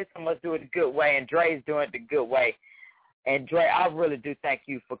bad way. Some of us do it the good way. And Dre's doing it the good way. And Dre, I really do thank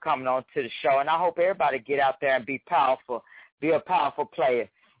you for coming on to the show. And I hope everybody get out there and be powerful, be a powerful player,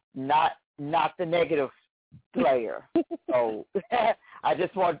 not the negative player. So I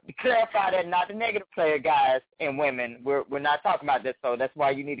just want to clarify that, not the negative player, guys and women. We're not talking about this, so that's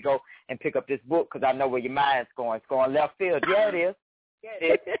why you need to go and pick up this book because I know where your mind's going. It's going left field. Yeah, it is.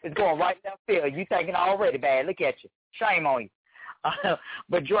 It's going right left field. You thinking already bad. Look at you. Shame on you.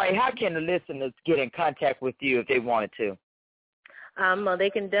 But Dre, how can the listeners get in contact with you if they wanted to? Well, they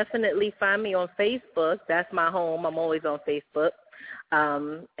can definitely find me on Facebook. That's my home. I'm always on Facebook.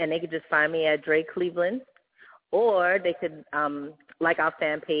 And they could just find me at Dre Cleveland. Or they could like our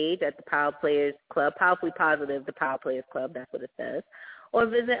fan page at the Power Players Club, Powerfully Positive, the Power Players Club, that's what it says. Or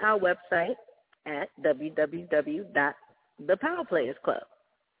visit our website at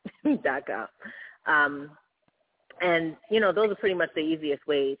www.thepowerplayersclub.com. And, those are pretty much the easiest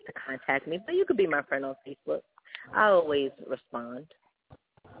ways to contact me. But you could be my friend on Facebook. I always respond.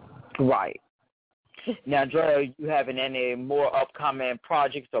 Right. Now, Dre, you having any more upcoming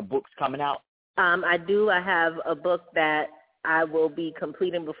projects or books coming out? I do. I have a book that I will be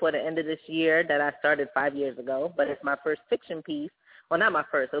completing before the end of this year that I started 5 years ago, but it's my first fiction piece. Well, not my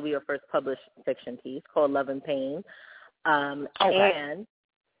first. It'll be your first published fiction piece called Love and Payne. And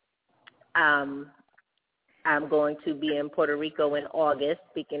I'm going to be in Puerto Rico in August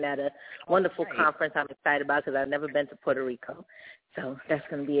speaking at a wonderful conference I'm excited about because I've never been to Puerto Rico. So that's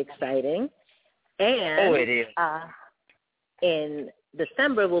going to be exciting. And it is. In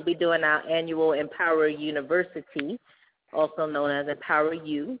December, we'll be doing our annual Empower University, also known as Empower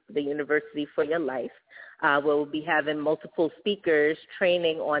You, the University for Your Life, where we'll be having multiple speakers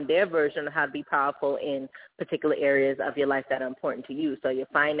training on their version of how to be powerful in particular areas of your life that are important to you. So your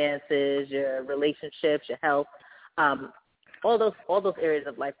finances, your relationships, your health, all those areas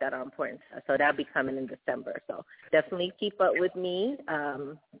of life that are important. So that'll be coming in December. So definitely keep up with me.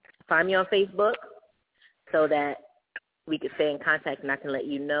 Find me on Facebook so that we can stay in contact and I can let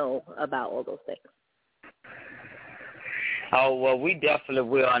you know about all those things. Oh, well, we definitely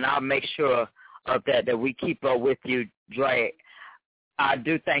will, and I'll make sure of that we keep up with you, Dre. I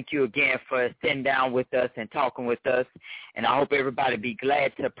do thank you again for sitting down with us and talking with us, and I hope everybody be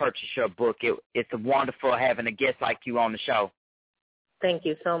glad to purchase your book. It's wonderful having a guest like you on the show. Thank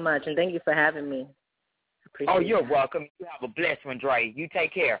you so much, and thank you for having me. Oh, you're welcome. You have a blessed one, Dre. You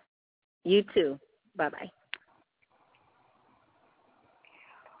take care. You too. Bye-bye.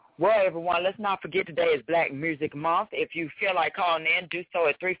 Well, everyone, let's not forget today is Black Music Month. If you feel like calling in, do so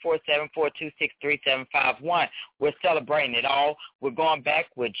at 347-426-3751. We're celebrating it all. We're going back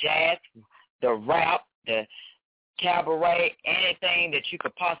with jazz, the rap, the cabaret, anything that you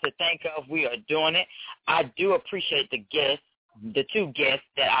could possibly think of, we are doing it. I do appreciate the two guests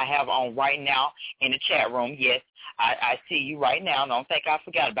that I have on right now in the chat room. Yes, I see you right now. Don't think I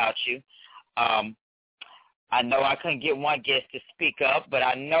forgot about you. I know I couldn't get one guest to speak up, but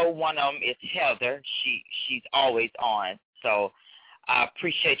I know one of them is Heather. She's always on. So I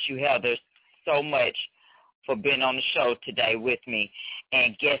appreciate you, Heather, so much for being on the show today with me.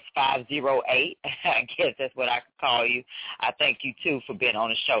 And guest 508, I guess that's what I could call you. I thank you, too, for being on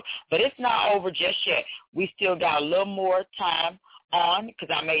the show. But it's not over just yet. We still got a little more time on because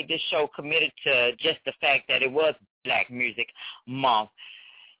I made this show committed to just the fact that it was Black Music Month.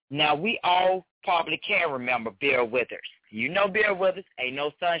 Now, we all probably can remember Bill Withers. You know Bill Withers, Ain't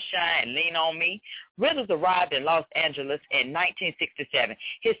No Sunshine, and Lean on Me. Withers arrived in Los Angeles in 1967.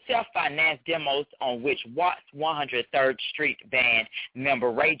 His self-financed demos on which Watts 103rd Street Band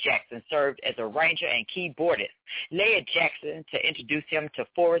member Ray Jackson served as arranger and keyboardist led Jackson to introduce him to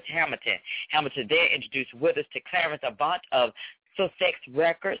Forrest Hamilton. Hamilton then introduced Withers to Clarence Avant of Sussex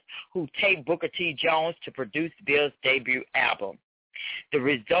Records, who taped Booker T. Jones to produce Bill's debut album. This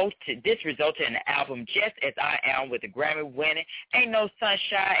resulted in the album Just As I Am with the Grammy-winning Ain't No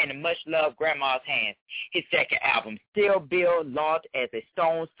Sunshine in the much-loved Grandma's Hands. His second album, Still Bill, launched as a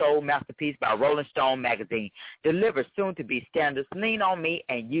Stone Soul masterpiece by Rolling Stone magazine, delivered soon-to-be standards Lean on Me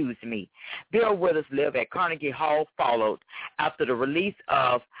and Use Me. Bill Withers lived at Carnegie Hall followed. After the release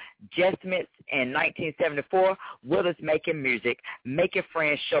of Judgments in 1974, Withers Making Music, Making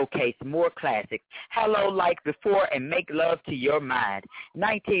Friends showcase more classics, Hello Like Before, and Make Love to Your Mind.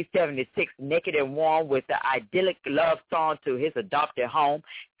 1976, Naked and Warm with the idyllic love song to his adopted home,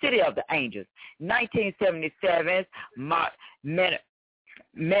 City of the Angels. 1977,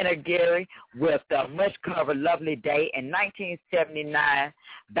 Menageri with the much-covered Lovely Day. In 1979,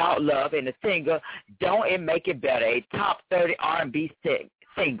 About Love and the single Don't It Make It Better, a top 30 R&B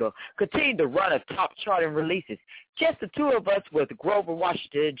single, continued the run of top charting releases. Just the two of us with Grover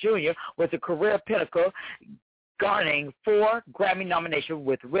Washington Jr. with a career pinnacle, garnering 4 Grammy nominations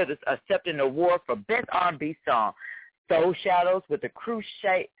with Withers accepting the award for Best R&B Song. Soul Shadows with the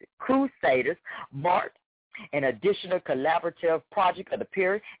Crusaders marked an additional collaborative project of the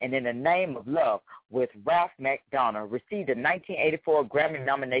period, and In the Name of Love with Ralph McDonough received a 1984 Grammy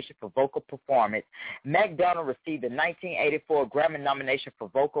nomination for vocal performance. McDonough received a 1984 Grammy nomination for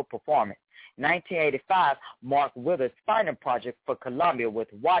vocal performance. 1985 marked Withers' final project for Columbia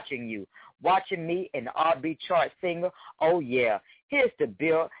with Watching You, Watching Me, and the R&B chart single, Oh Yeah. Here's the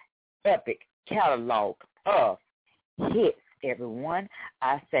Bill epic catalog of hits, everyone.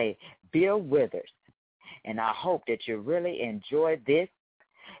 I say Bill Withers. And I hope that you really enjoyed this.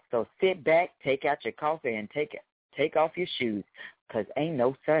 So sit back, take out your coffee, and take off your shoes, because ain't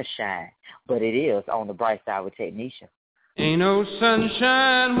no sunshine, but it is on the bright side with Technisha. Ain't no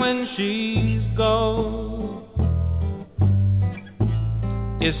sunshine when she's gone.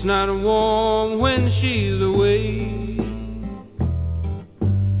 It's not warm when she's away.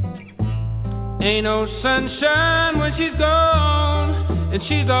 Ain't no sunshine when she's gone, and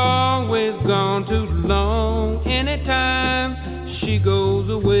she's always gone too long. Anytime she goes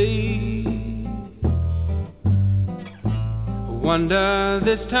away, wonder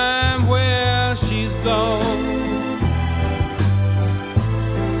this time where she's gone.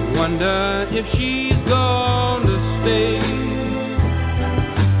 Wonder if she's gonna stay.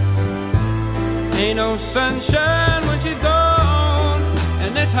 Ain't no sunshine when she's gone,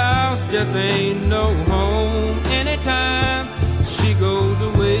 and this house just ain't no home. Anytime she goes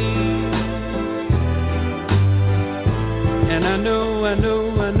away. And I know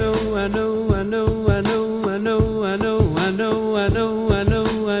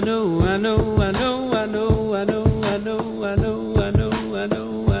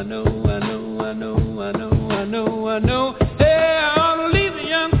hey, I ought to leave the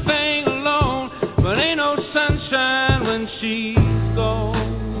young thing alone, but ain't no sunshine when she's gone.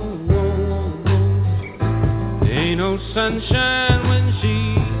 Ain't no sunshine when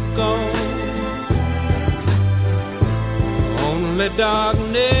she's gone.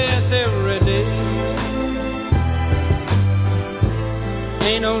 darkness every day.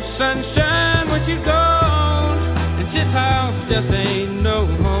 Ain't no sunshine when she's gone, and this house just ain't no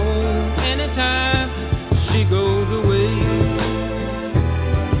home anytime she goes away.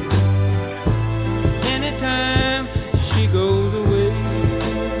 Anytime she goes away.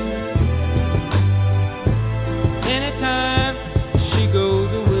 Anytime she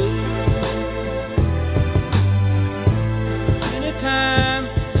goes away. Anytime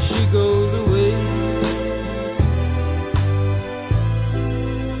she goes away.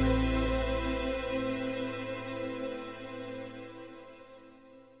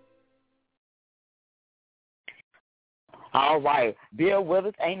 All right, Bill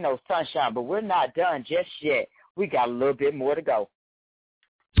Withers, Ain't No Sunshine, but we're not done just yet. We got a little bit more to go.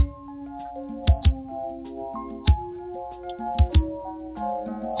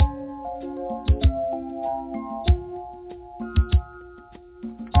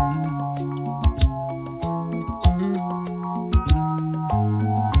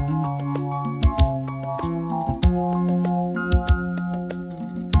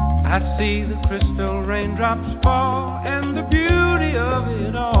 I see the crystal raindrops fall, and the beauty of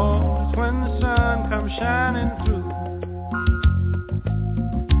it all is when the sun comes shining through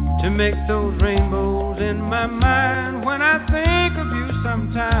to make those rainbows in my mind. When I think of you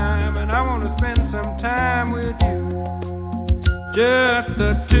sometime, and I want to spend some time with you, just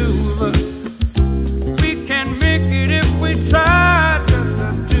the two of us. We can make it if we try, just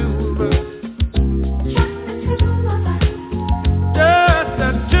the two of us. Just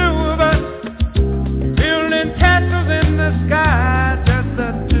the two of us, building castles in the sky, just the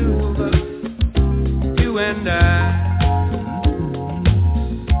two of us, you and I.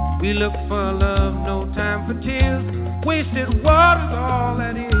 We look for love, no time for tears. Wasted water's all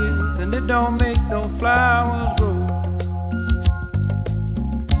that is, and it don't make no flowers grow.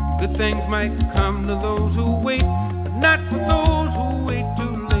 Good things might come to those who wait, but not for those who wait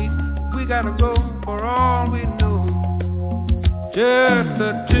too late. We gotta go for all we know. Just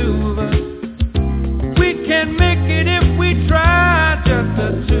the two of us. We can make it if we try. Just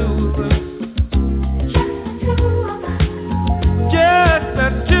the two of us. Just the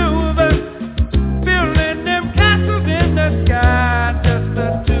two of us. Building them castles in the sky. Just the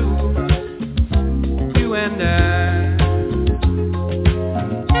two of us. You and I.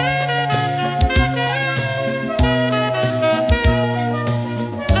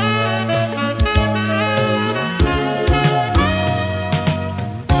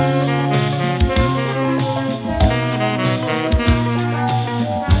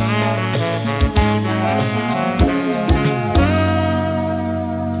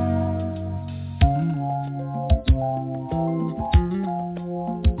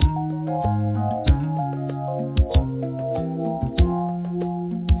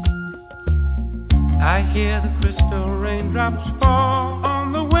 I hear the crystal raindrops fall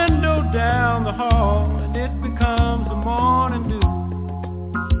on the window down the hall, and it becomes the morning dew.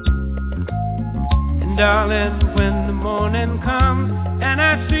 And darling, when the morning comes and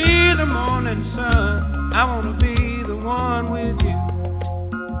I see the morning sun, I want to be the one with you.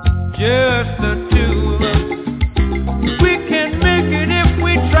 Just the two of us. We can make it if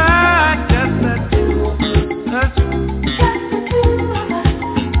we try. Just the two of us.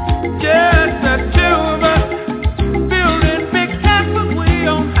 Just the two of us, building big castles way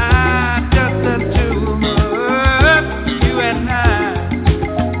on high. Just the two of us, you and I.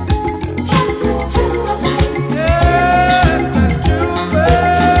 Just the two of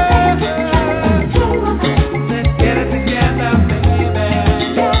us, let's get it together, baby.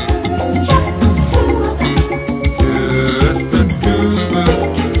 Just the two of us.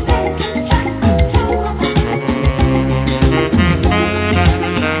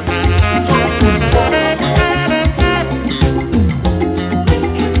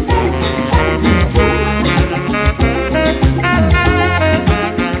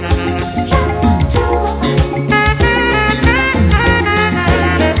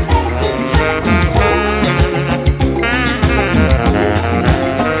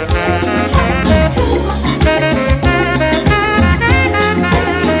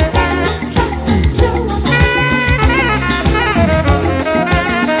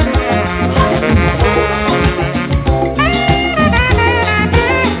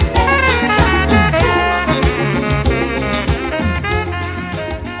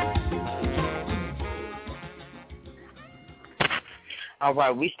 All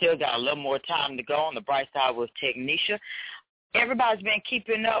right, we still got a little more time to go on the bright side with Technisha. Everybody's been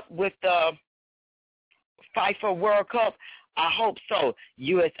keeping up with the fight for World Cup. I hope so.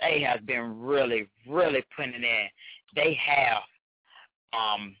 USA has been really, really putting it in. They have.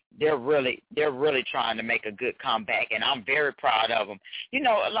 they're really trying to make a good comeback, and I'm very proud of them. You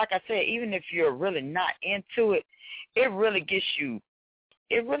know, like I said, even if you're really not into it, it really gets you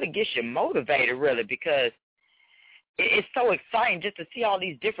motivated, really, because it's so exciting just to see all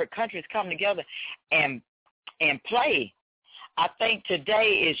these different countries come together and play. I think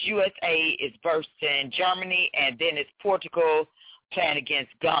today is USA is versing Germany, and then it's Portugal playing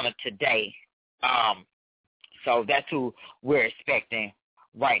against Ghana today. So that's who we're expecting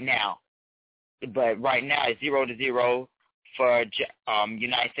right now. But right now it's 0-0 for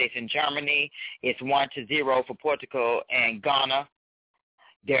United States and Germany. It's 1-0 for Portugal and Ghana.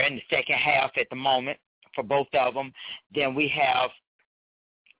 They're in the second half at the moment for both of them. Then we have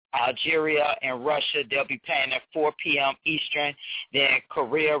Algeria and Russia. They'll be playing at 4 p.m. Eastern. Then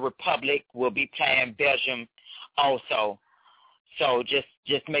Korea Republic will be playing Belgium also. So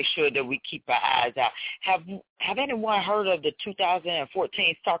just make sure that we keep our eyes out. Have anyone heard of the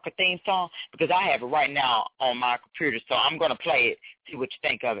 2014 soccer theme song? Because I have it right now on my computer, so I'm going to play it, see what you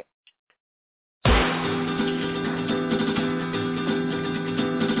think of it.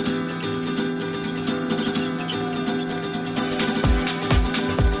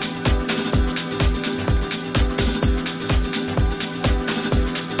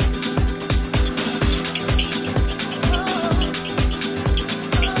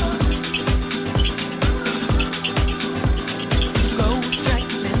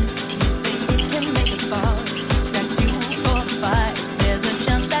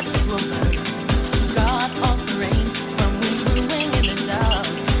 That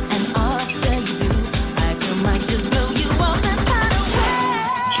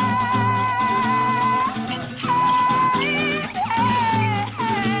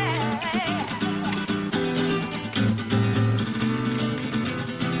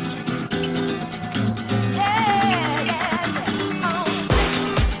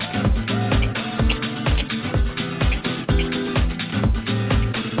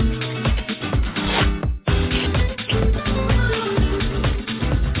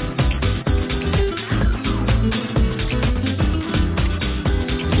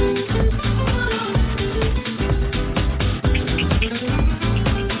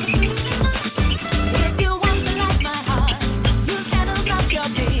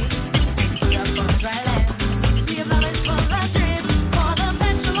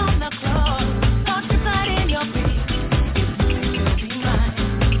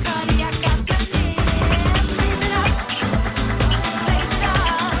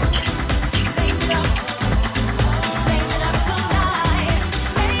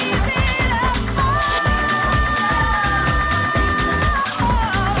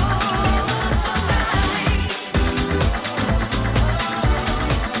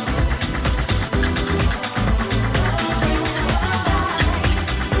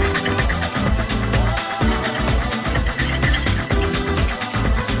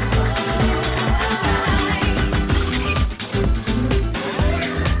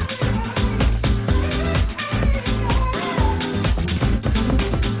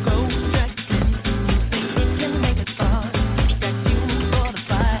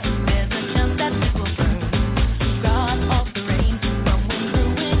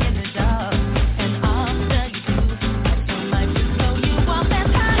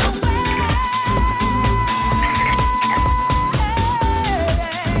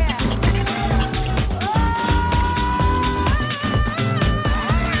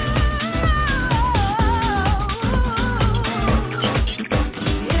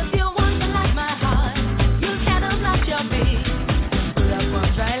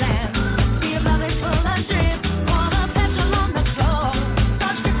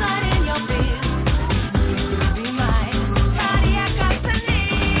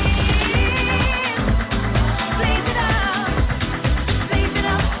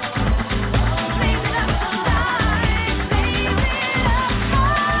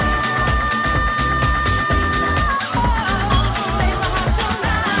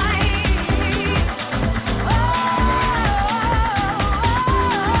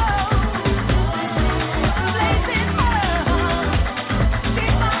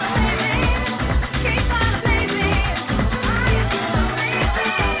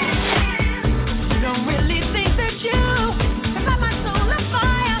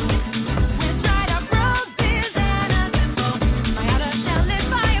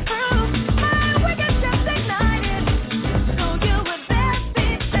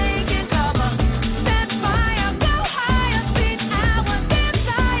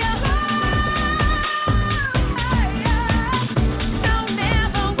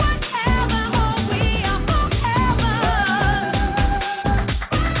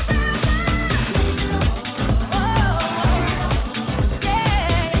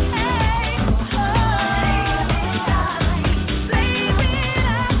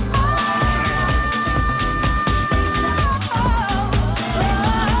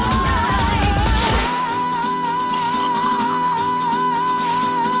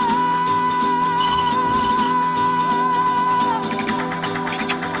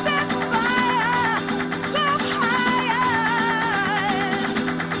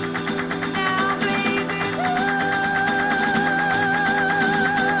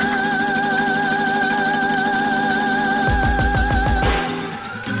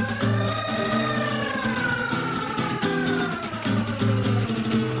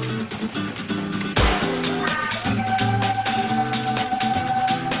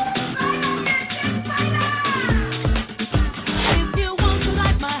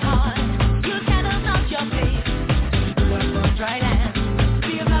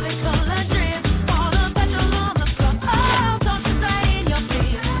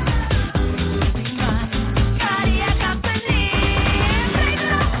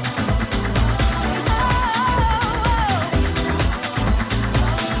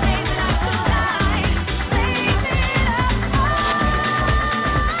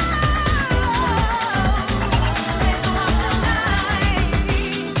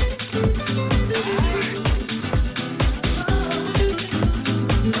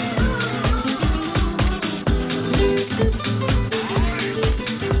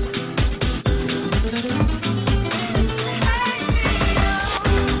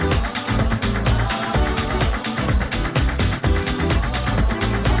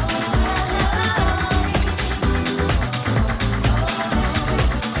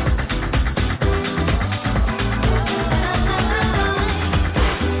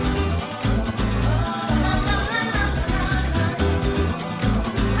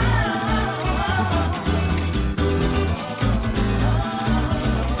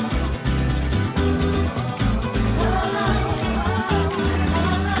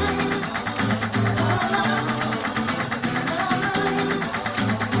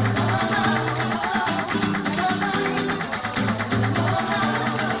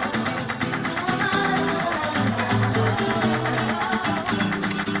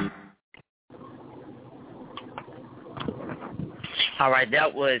All right,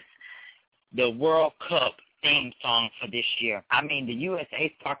 that was the World Cup theme song for this year. I mean, the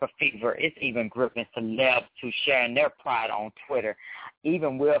USA Soccer Fever is even gripping celebs to sharing their pride on Twitter.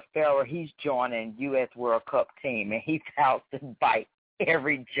 Even Will Ferrell, he's joining U.S. World Cup team, and he's out to bite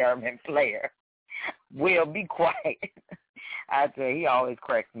every German player. Will, be quiet. I tell you, he always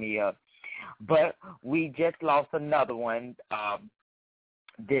cracks me up. But we just lost another one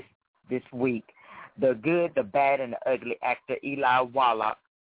this week. The good, the bad, and the ugly actor Eli Wallach,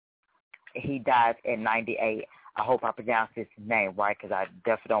 he died at 98. I hope I pronounced his name right because I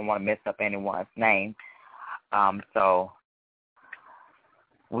definitely don't want to mess up anyone's name. So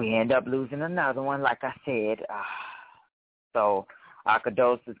we end up losing another one, like I said. So our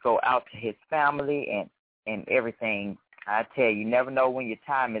condolences go out to his family and everything. I tell you, you never know when your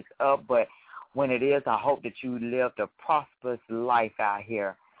time is up, but when it is, I hope that you lived a prosperous life out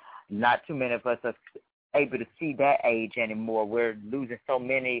here. Not too many of us are able to see that age anymore. We're losing so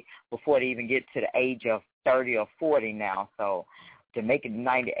many before they even get to the age of 30 or 40 now. So to make it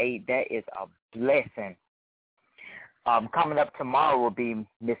 98, that is a blessing. Coming up tomorrow will be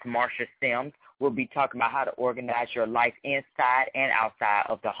Miss Marsha Sims. We'll be talking about how to organize your life inside and outside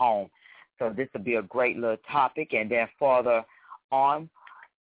of the home. So this will be a great little topic. And then further on,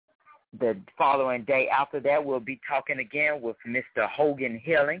 the following day after that, we'll be talking again with Mr. Hogan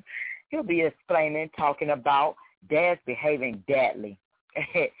Healing. He'll be explaining, talking about dads behaving dadly.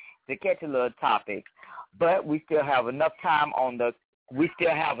 To catch a little topic. But we still have enough time on the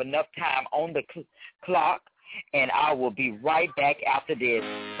clock, and I will be right back after this.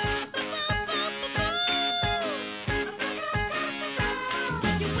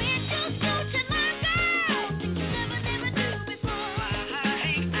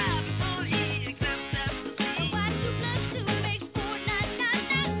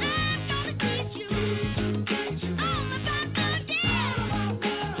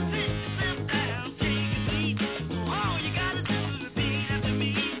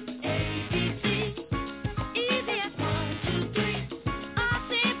 Easy as 1, 2, 3.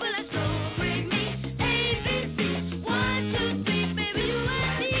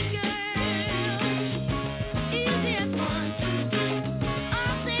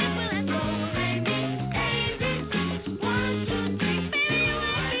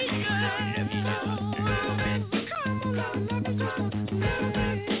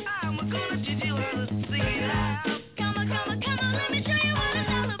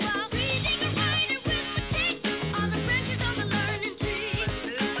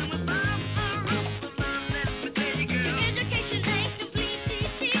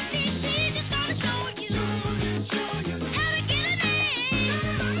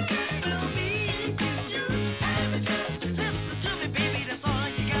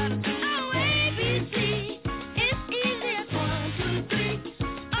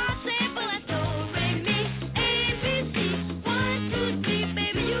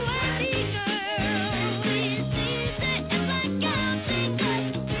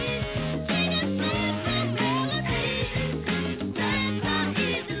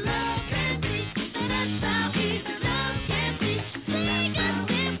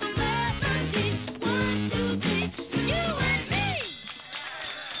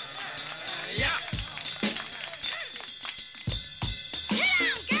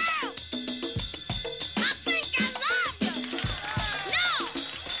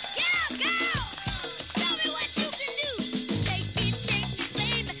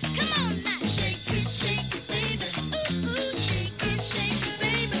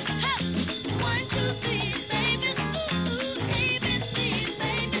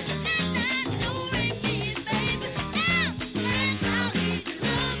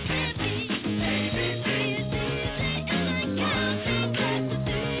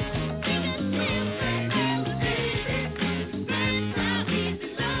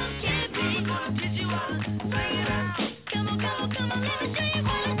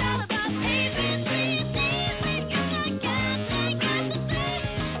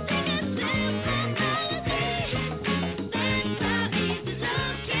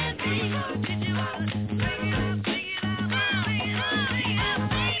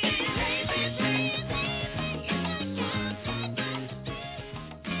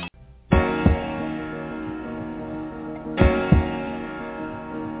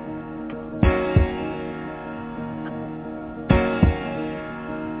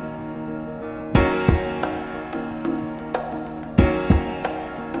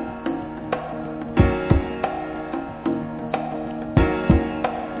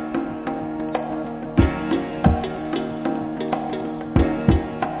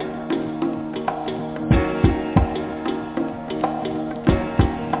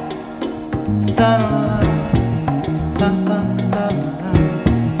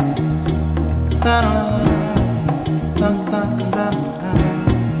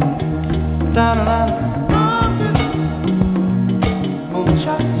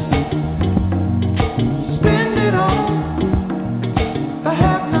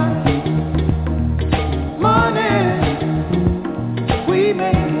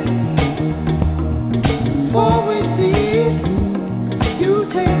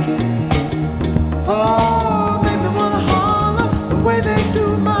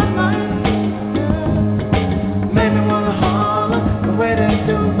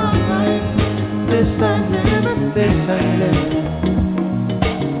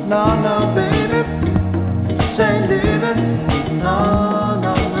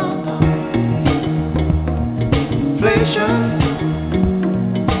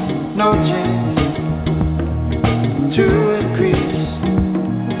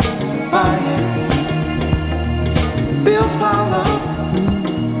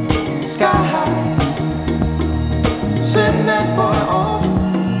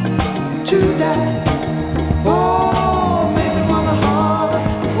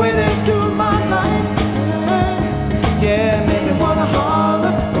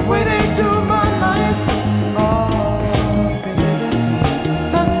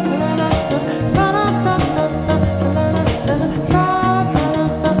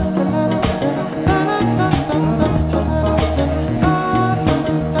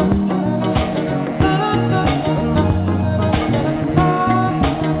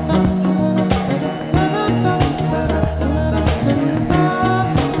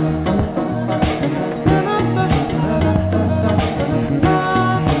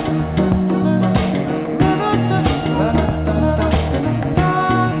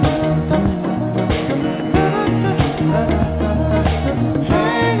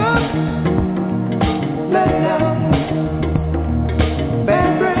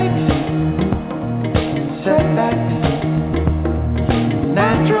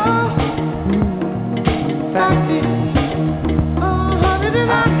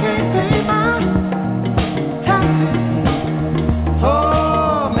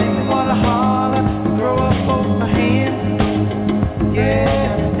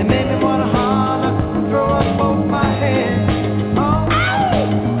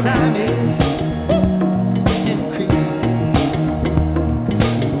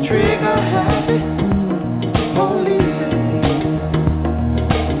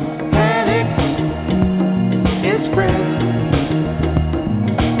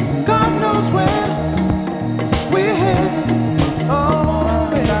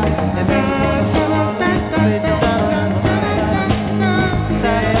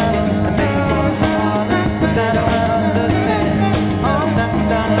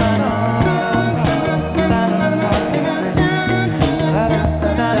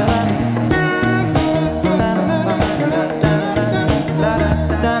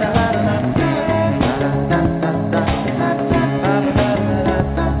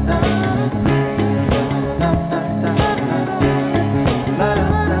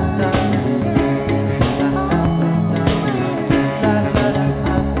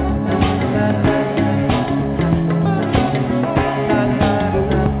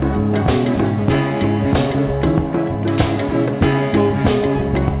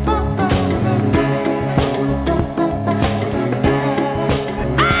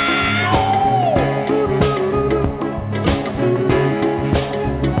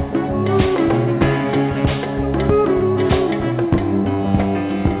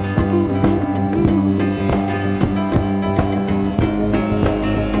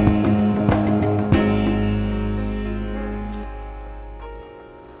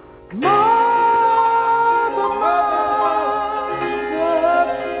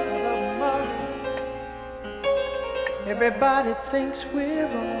 Everybody thinks we're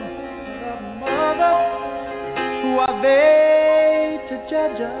wrong. Mother, who are they to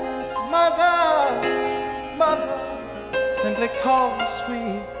judge us? Mother, mother, simply cause we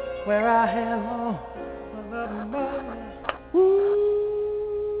wear our hair long. Mother, mother, ooh.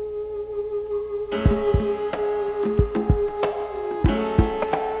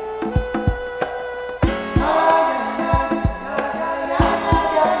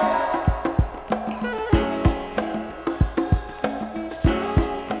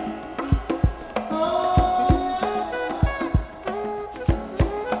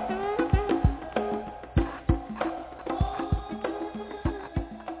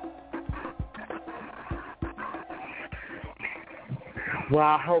 Well,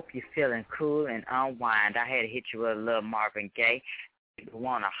 I hope you're feeling cool and unwind. I had to hit you with a little Marvin Gaye.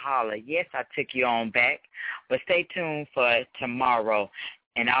 want to holler. Yes, I took you on back, but stay tuned for tomorrow,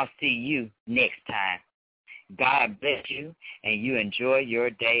 and I'll see you next time. God bless you, and you enjoy your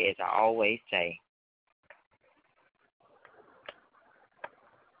day, as I always say.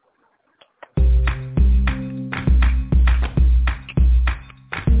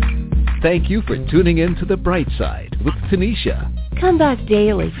 Thank you for tuning in to The Bright Side with Tanisha. Come back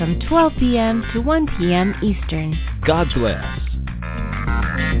daily from 12 p.m. to 1 p.m. Eastern. God bless.